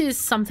this is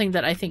something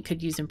that I think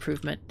could use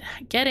improvement.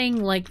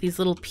 Getting like these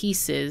little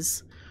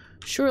pieces,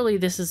 surely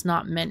this is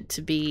not meant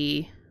to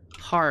be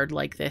hard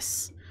like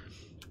this.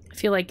 I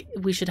feel like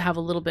we should have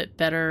a little bit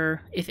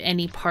better, if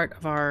any part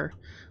of our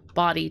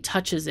body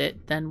touches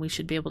it, then we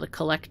should be able to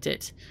collect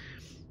it.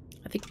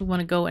 I think we want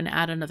to go and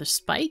add another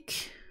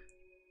spike.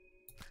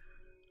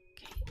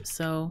 Okay,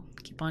 so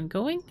keep on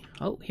going.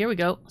 Oh, here we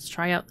go. Let's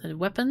try out the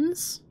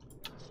weapons.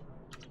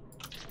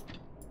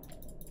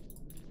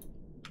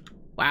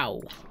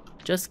 Wow.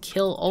 Just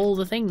kill all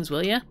the things,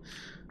 will ya?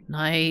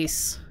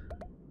 Nice.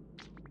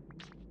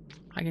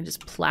 I can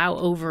just plow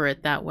over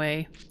it that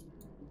way.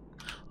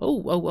 Oh,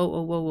 whoa, whoa,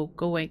 whoa, whoa, whoa.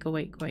 Go away, go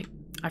away, go away.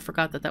 I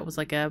forgot that that was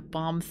like a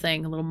bomb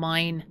thing, a little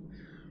mine.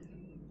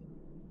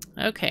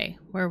 Okay,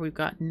 where we've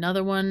got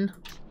another one.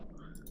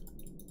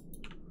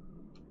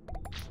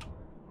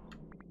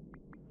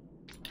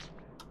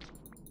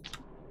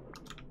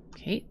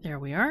 Okay, there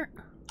we are.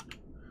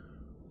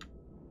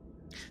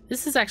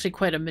 This is actually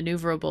quite a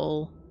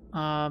maneuverable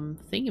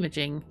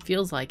thingamajig.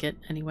 Feels like it,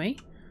 anyway.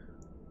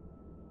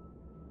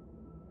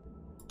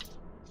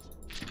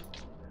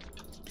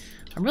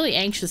 I'm really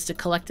anxious to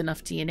collect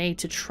enough DNA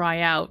to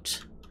try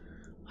out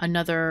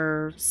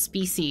another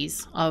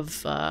species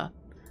of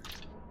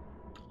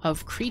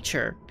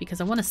creature,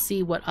 because I want to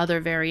see what other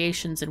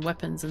variations and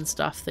weapons and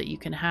stuff that you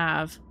can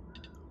have.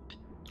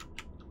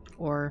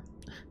 Or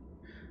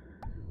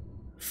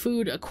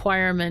food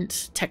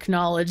acquirement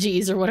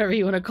technologies, or whatever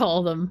you want to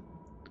call them.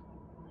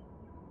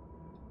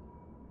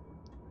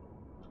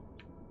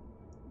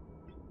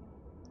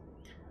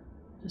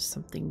 There's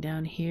something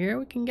down here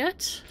we can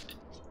get.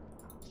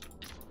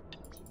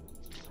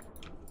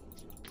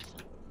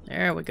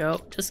 There we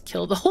go. Just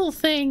kill the whole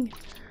thing.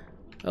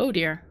 Oh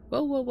dear.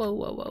 Whoa, whoa, whoa,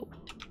 whoa, whoa.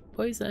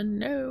 Poison,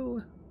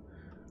 no.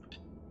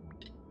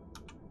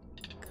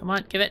 Come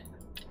on, give it.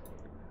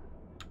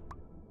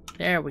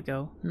 There we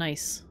go.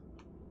 Nice.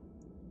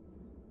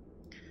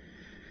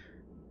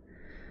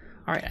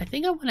 Alright, I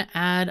think I want to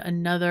add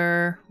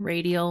another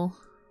radial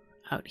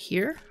out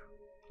here.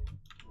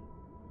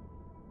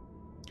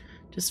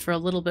 Just for a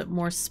little bit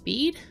more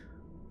speed.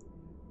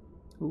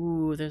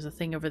 Ooh, there's a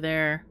thing over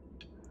there.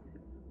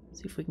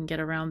 See if we can get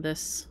around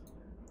this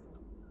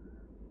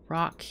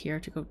rock here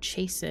to go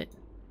chase it.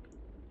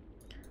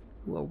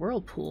 Ooh, a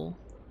whirlpool.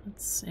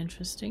 That's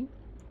interesting.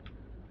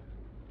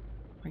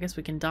 I guess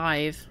we can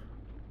dive.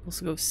 We'll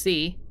go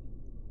see.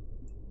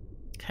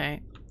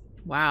 Okay.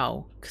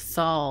 Wow.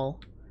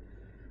 Cathal.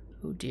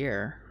 Oh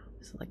dear.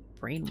 This is like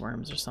brain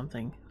worms or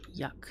something.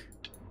 Yuck.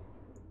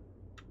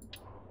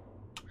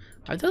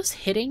 Are those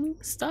hitting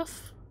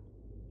stuff?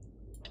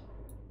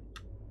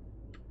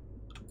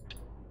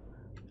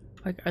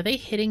 Like, are they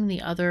hitting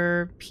the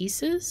other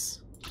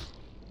pieces?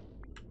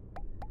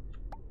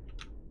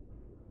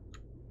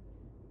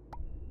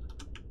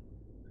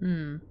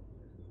 Hmm.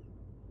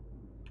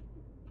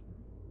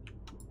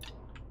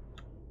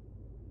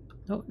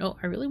 No, no,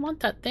 I really want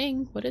that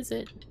thing. What is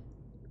it?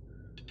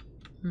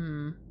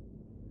 Hmm.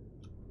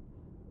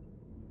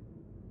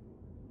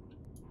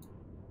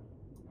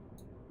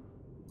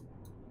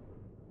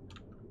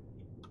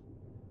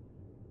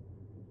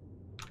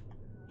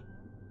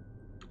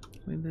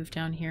 move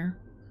down here.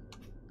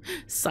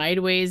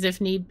 Sideways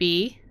if need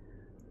be.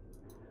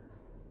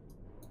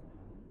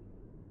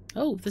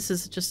 Oh, this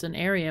is just an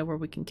area where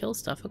we can kill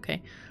stuff.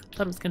 Okay.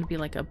 Thought it was going to be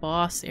like a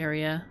boss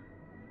area.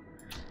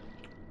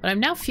 But I'm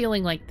now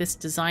feeling like this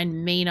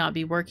design may not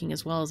be working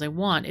as well as I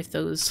want if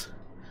those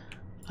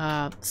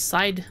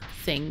side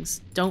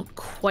things don't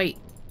quite...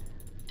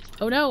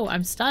 Oh no,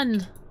 I'm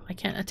stunned. I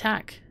can't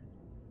attack.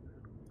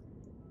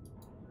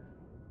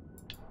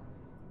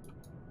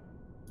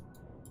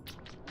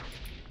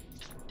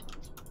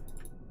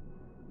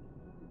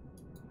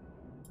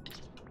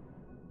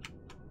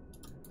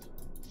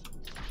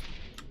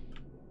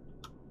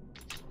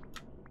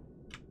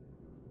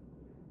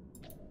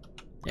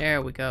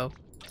 There we go.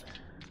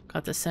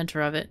 Got the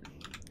center of it.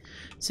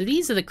 So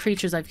these are the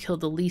creatures I've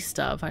killed the least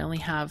of. I only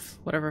have,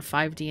 whatever,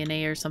 5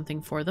 DNA or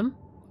something for them.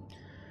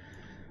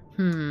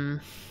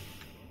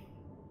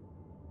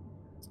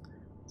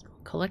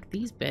 Collect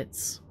these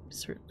bits.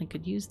 Certainly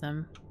could use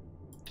them.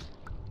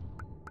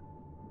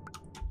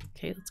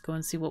 Okay, let's go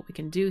and see what we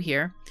can do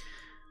here.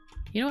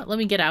 You know what? Let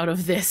me get out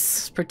of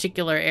this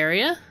particular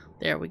area.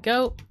 There we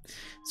go.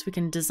 So we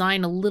can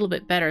design a little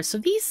bit better. So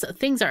these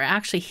things are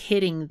actually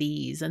hitting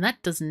these, and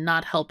that does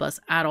not help us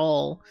at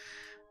all.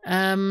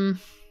 Kind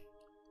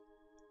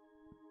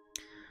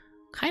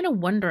of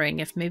wondering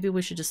if maybe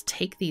we should just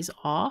take these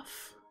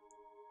off.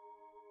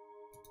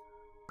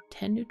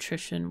 10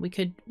 nutrition. We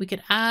could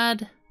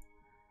add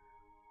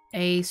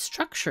a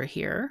structure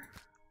here,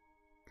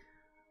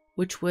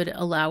 which would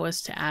allow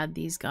us to add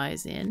these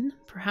guys in,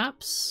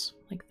 perhaps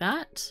like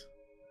that.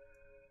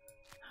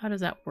 How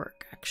does that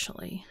work,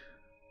 actually?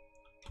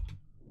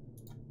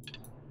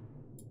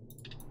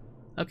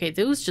 Okay,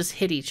 those just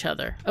hit each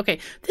other. Okay,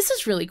 this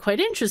is really quite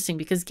interesting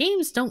because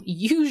games don't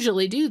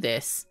usually do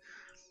this.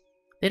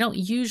 They don't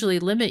usually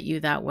limit you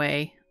that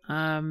way.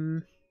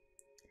 So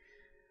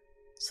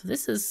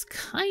this is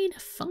kind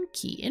of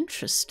funky,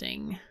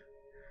 interesting.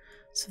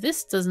 So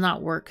this does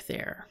not work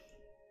there.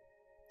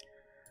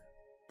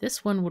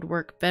 This one would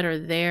work better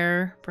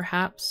there,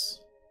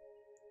 perhaps.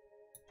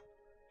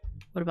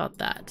 What about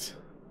that?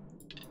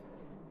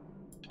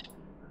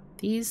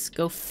 These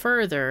go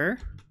further.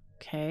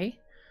 Okay.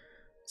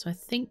 So I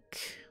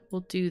think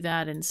we'll do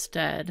that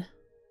instead.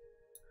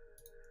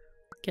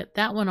 Get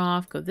that one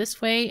off, go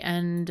this way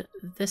and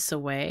this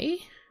away.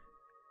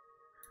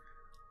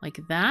 Like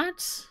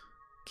that.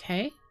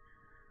 Okay.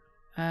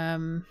 Let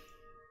me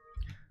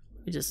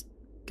just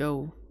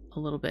go a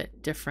little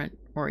bit different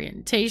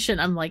orientation.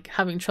 I'm like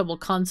having trouble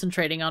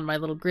concentrating on my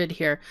little grid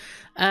here.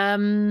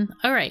 All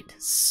right.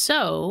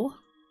 So,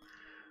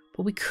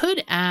 but we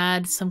could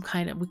add some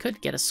kind of, we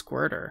could get a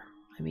squirter.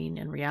 I mean,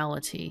 in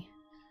reality,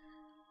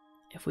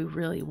 if we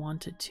really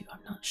wanted to.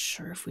 I'm not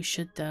sure if we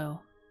should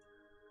though.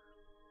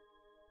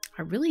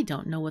 I really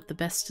don't know what the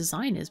best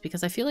design is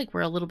because I feel like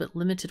we're a little bit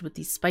limited with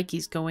these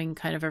spikies going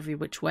kind of every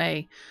which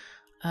way.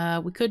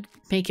 We could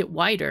make it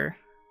wider,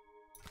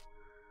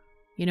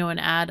 you know, and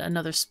add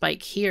another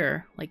spike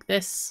here like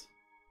this.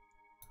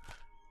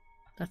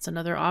 That's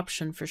another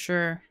option for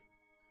sure.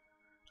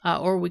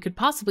 Or we could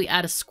possibly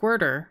add a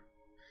squirter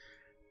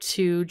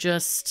to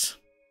just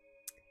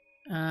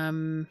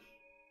do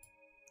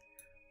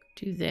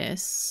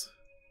this.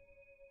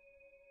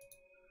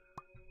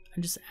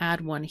 And just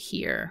add one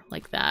here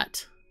like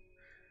that.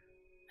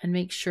 And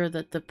make sure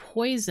that the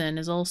poison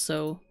is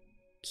also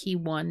key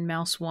 1,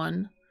 mouse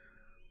 1.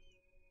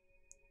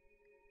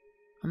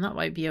 And that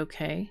might be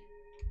okay.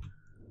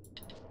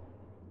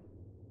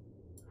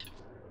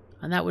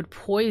 And that would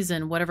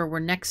poison whatever we're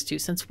next to,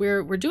 since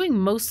we're doing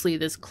mostly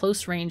this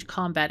close range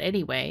combat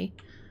anyway.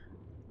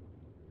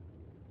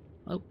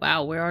 Oh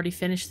wow, we already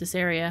finished this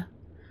area.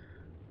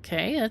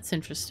 Okay, that's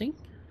interesting.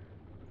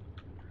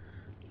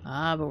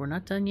 Ah, but we're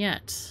not done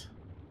yet.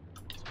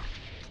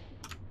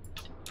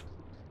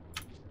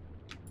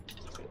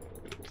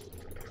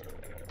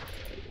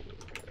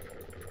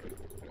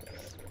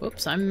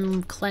 Whoops,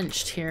 I'm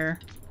clenched here.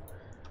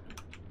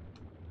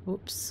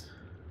 Whoops.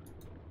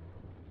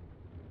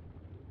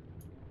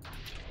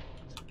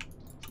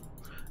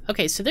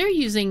 Okay, so they're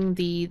using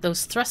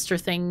those thruster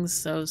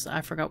things, those,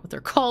 I forgot what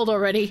they're called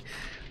already,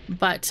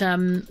 but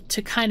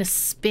to kind of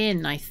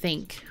spin, I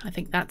think. I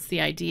think that's the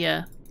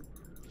idea.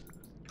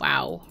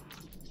 Wow.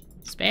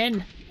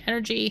 Spin.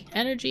 Energy.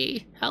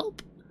 Energy.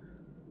 Help.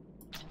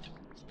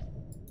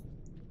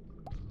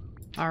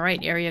 Alright,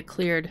 area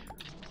cleared.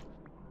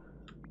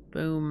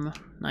 Boom.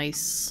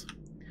 Nice.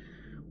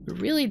 We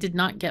really did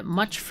not get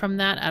much from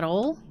that at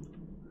all.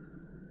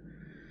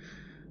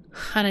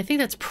 And I think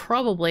that's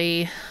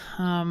probably,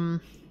 let's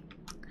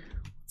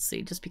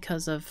see, just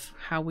because of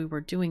how we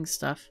were doing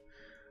stuff.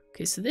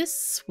 Okay, so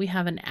this, we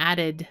have an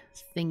added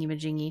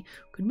thingy-majingy.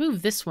 Could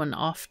move this one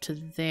off to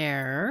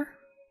there.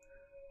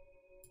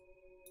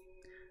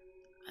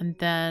 And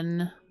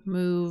then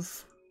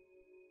move,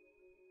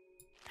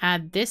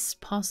 add this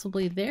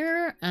possibly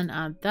there, and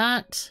add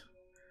that.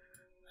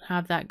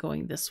 Have that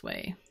going this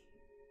way.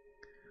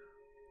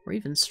 Or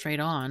even straight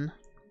on.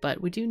 But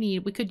we do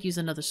need, we could use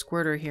another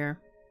squirter here.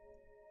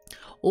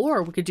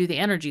 Or we could do the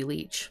energy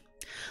leech.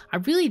 I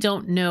really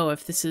don't know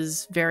if this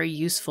is very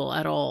useful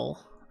at all.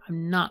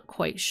 I'm not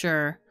quite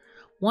sure.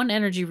 1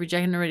 energy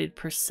regenerated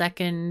per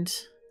second.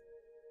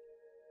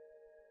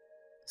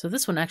 So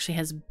this one actually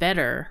has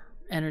better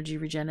energy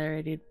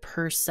regenerated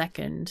per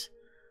second.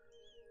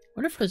 I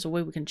wonder if there's a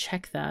way we can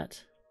check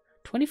that.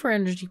 24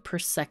 energy per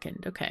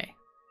second. Okay.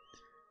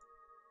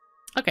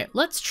 Okay,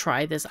 let's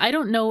try this. I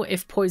don't know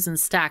if poison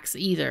stacks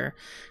either,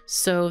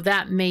 so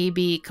that may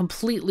be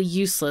completely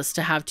useless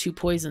to have 2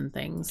 poison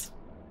things.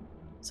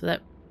 So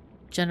that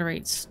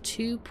generates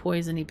 2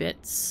 poisony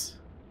bits.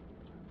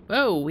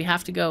 Oh, we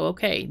have to go.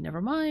 Okay,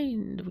 never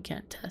mind. We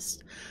can't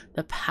test.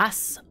 The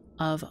Pass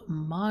of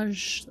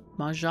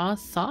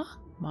Majatha?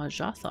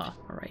 Majatha.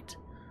 All right.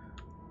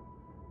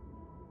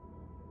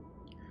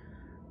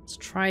 Let's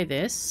try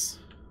this.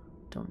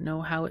 Don't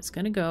know how it's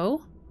going to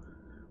go.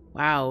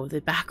 Wow,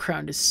 the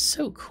background is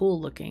so cool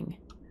looking.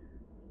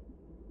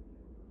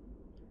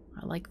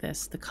 I like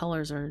this. The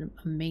colors are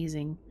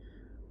amazing.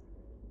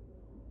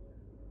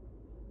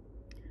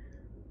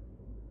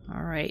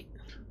 All right.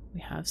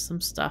 We have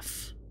some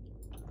stuff.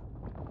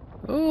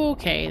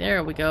 Okay,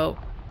 there we go.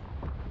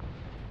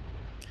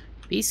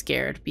 Be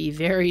scared. Be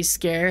very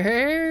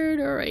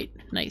scared. All right.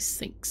 Nice.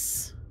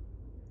 Thanks.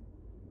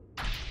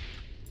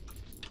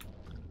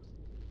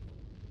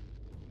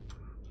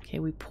 Okay,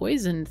 we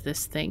poisoned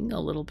this thing a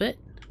little bit.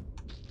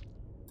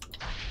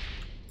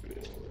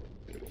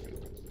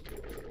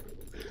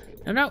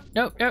 No, no,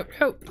 no, no,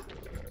 no.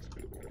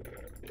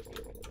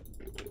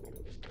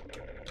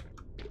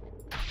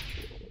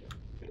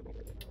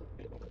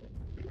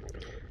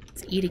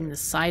 It's eating the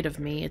side of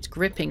me. It's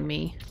gripping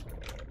me.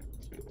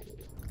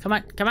 Come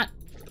on, come on.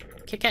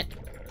 Kick it.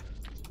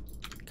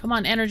 Come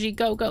on, energy.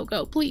 Go, go,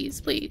 go.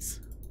 Please,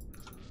 please.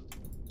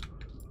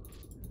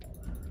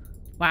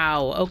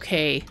 Wow,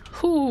 okay.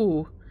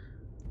 Whew.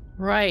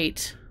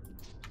 Right.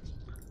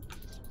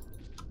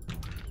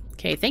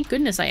 Okay, thank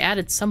goodness I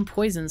added some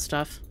poison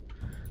stuff.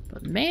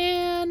 But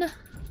man,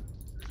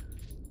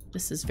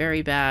 this is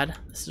very bad.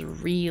 This is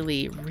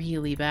really,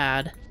 really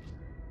bad.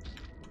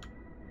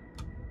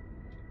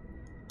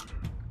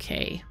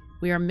 Okay,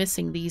 we are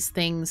missing these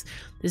things.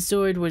 The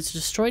zooid was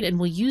destroyed and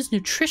will use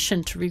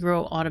nutrition to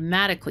regrow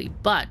automatically,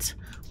 but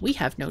we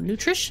have no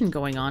nutrition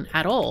going on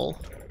at all.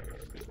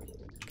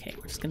 Okay,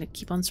 we're just gonna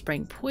keep on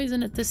spraying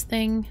poison at this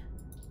thing.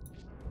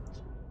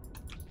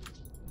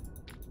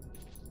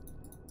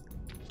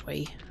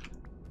 Wait.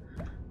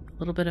 A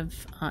little bit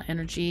of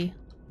energy.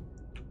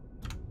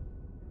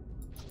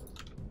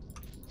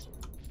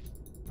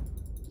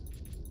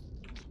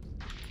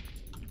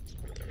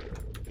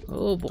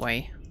 Oh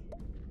boy.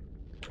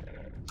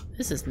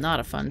 This is not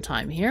a fun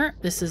time here.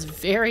 This is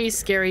very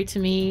scary to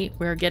me.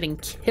 We're getting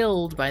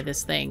killed by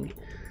this thing.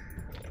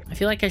 I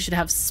feel like I should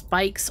have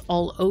spikes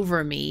all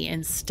over me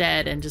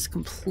instead and just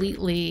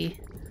completely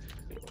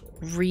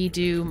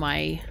redo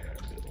my...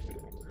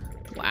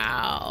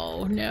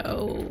 Wow,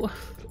 no.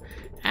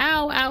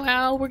 Ow, ow,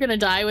 ow. We're gonna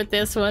die with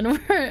this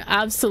one. We're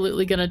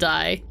absolutely gonna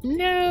die.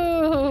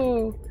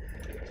 No!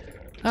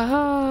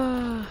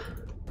 Ah.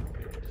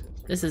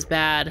 This is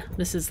bad.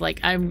 This is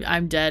like,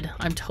 I'm dead.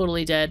 I'm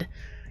totally dead.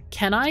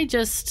 Can I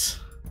just...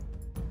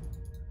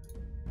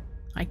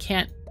 I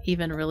can't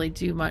even really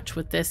do much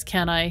with this,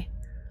 can I?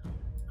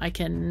 I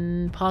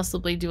can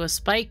possibly do a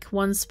spike,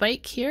 1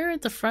 spike here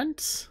at the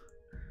front.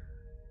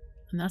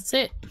 And that's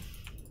it.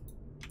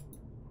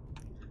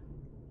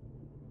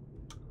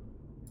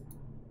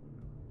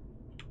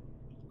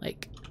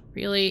 Like,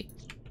 really?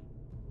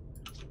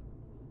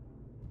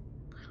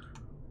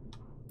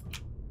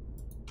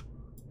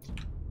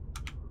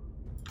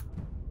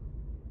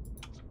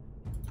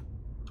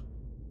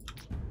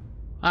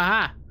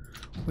 Aha!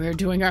 We're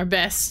doing our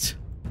best.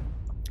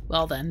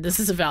 Well then, this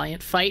is a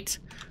valiant fight.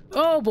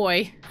 Oh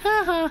boy.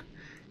 Haha.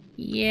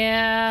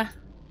 Yeah.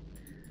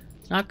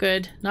 Not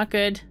good. Not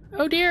good.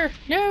 Oh dear.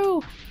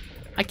 No.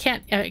 I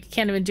can't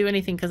even do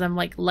anything because I'm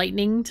like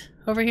lightninged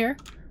over here.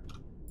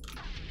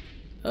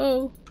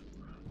 Oh.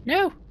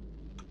 No.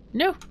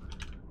 No.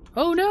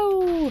 Oh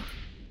no.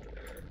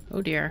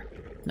 Oh dear.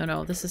 No,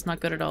 no, this is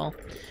not good at all.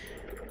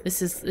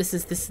 This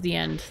is the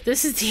end.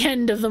 This is the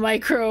end of the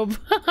microbe.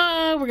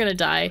 We're gonna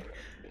die.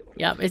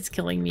 Yep, it's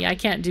killing me. I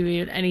can't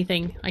do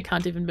anything. I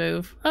can't even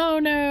move. Oh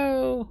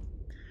no.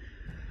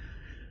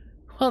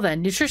 Well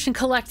then, nutrition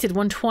collected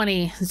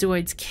 120,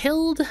 zooids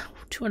killed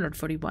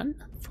 241,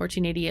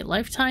 1488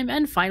 lifetime,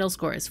 and final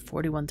score is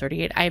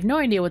 4138. I have no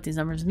idea what these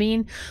numbers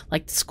mean,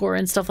 like the score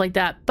and stuff like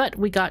that, but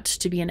we got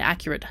to be an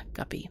accurate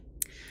guppy.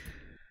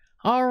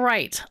 All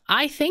right,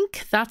 I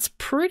think that's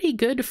pretty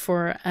good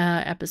for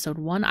episode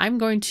 1. I'm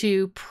going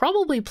to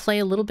probably play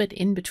a little bit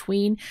in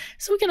between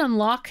so we can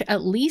unlock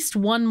at least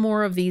one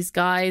more of these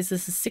guys.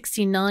 This is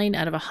 69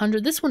 out of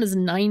 100. This one is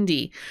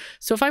 90.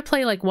 So if I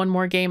play like one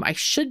more game, I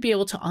should be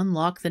able to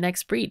unlock the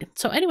next breed.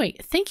 So anyway,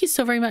 thank you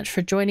so very much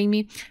for joining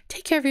me.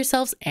 Take care of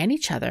yourselves and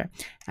each other,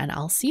 and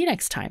I'll see you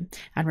next time.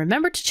 And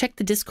remember to check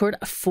the Discord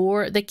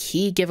for the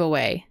key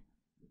giveaway.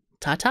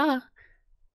 Ta-ta!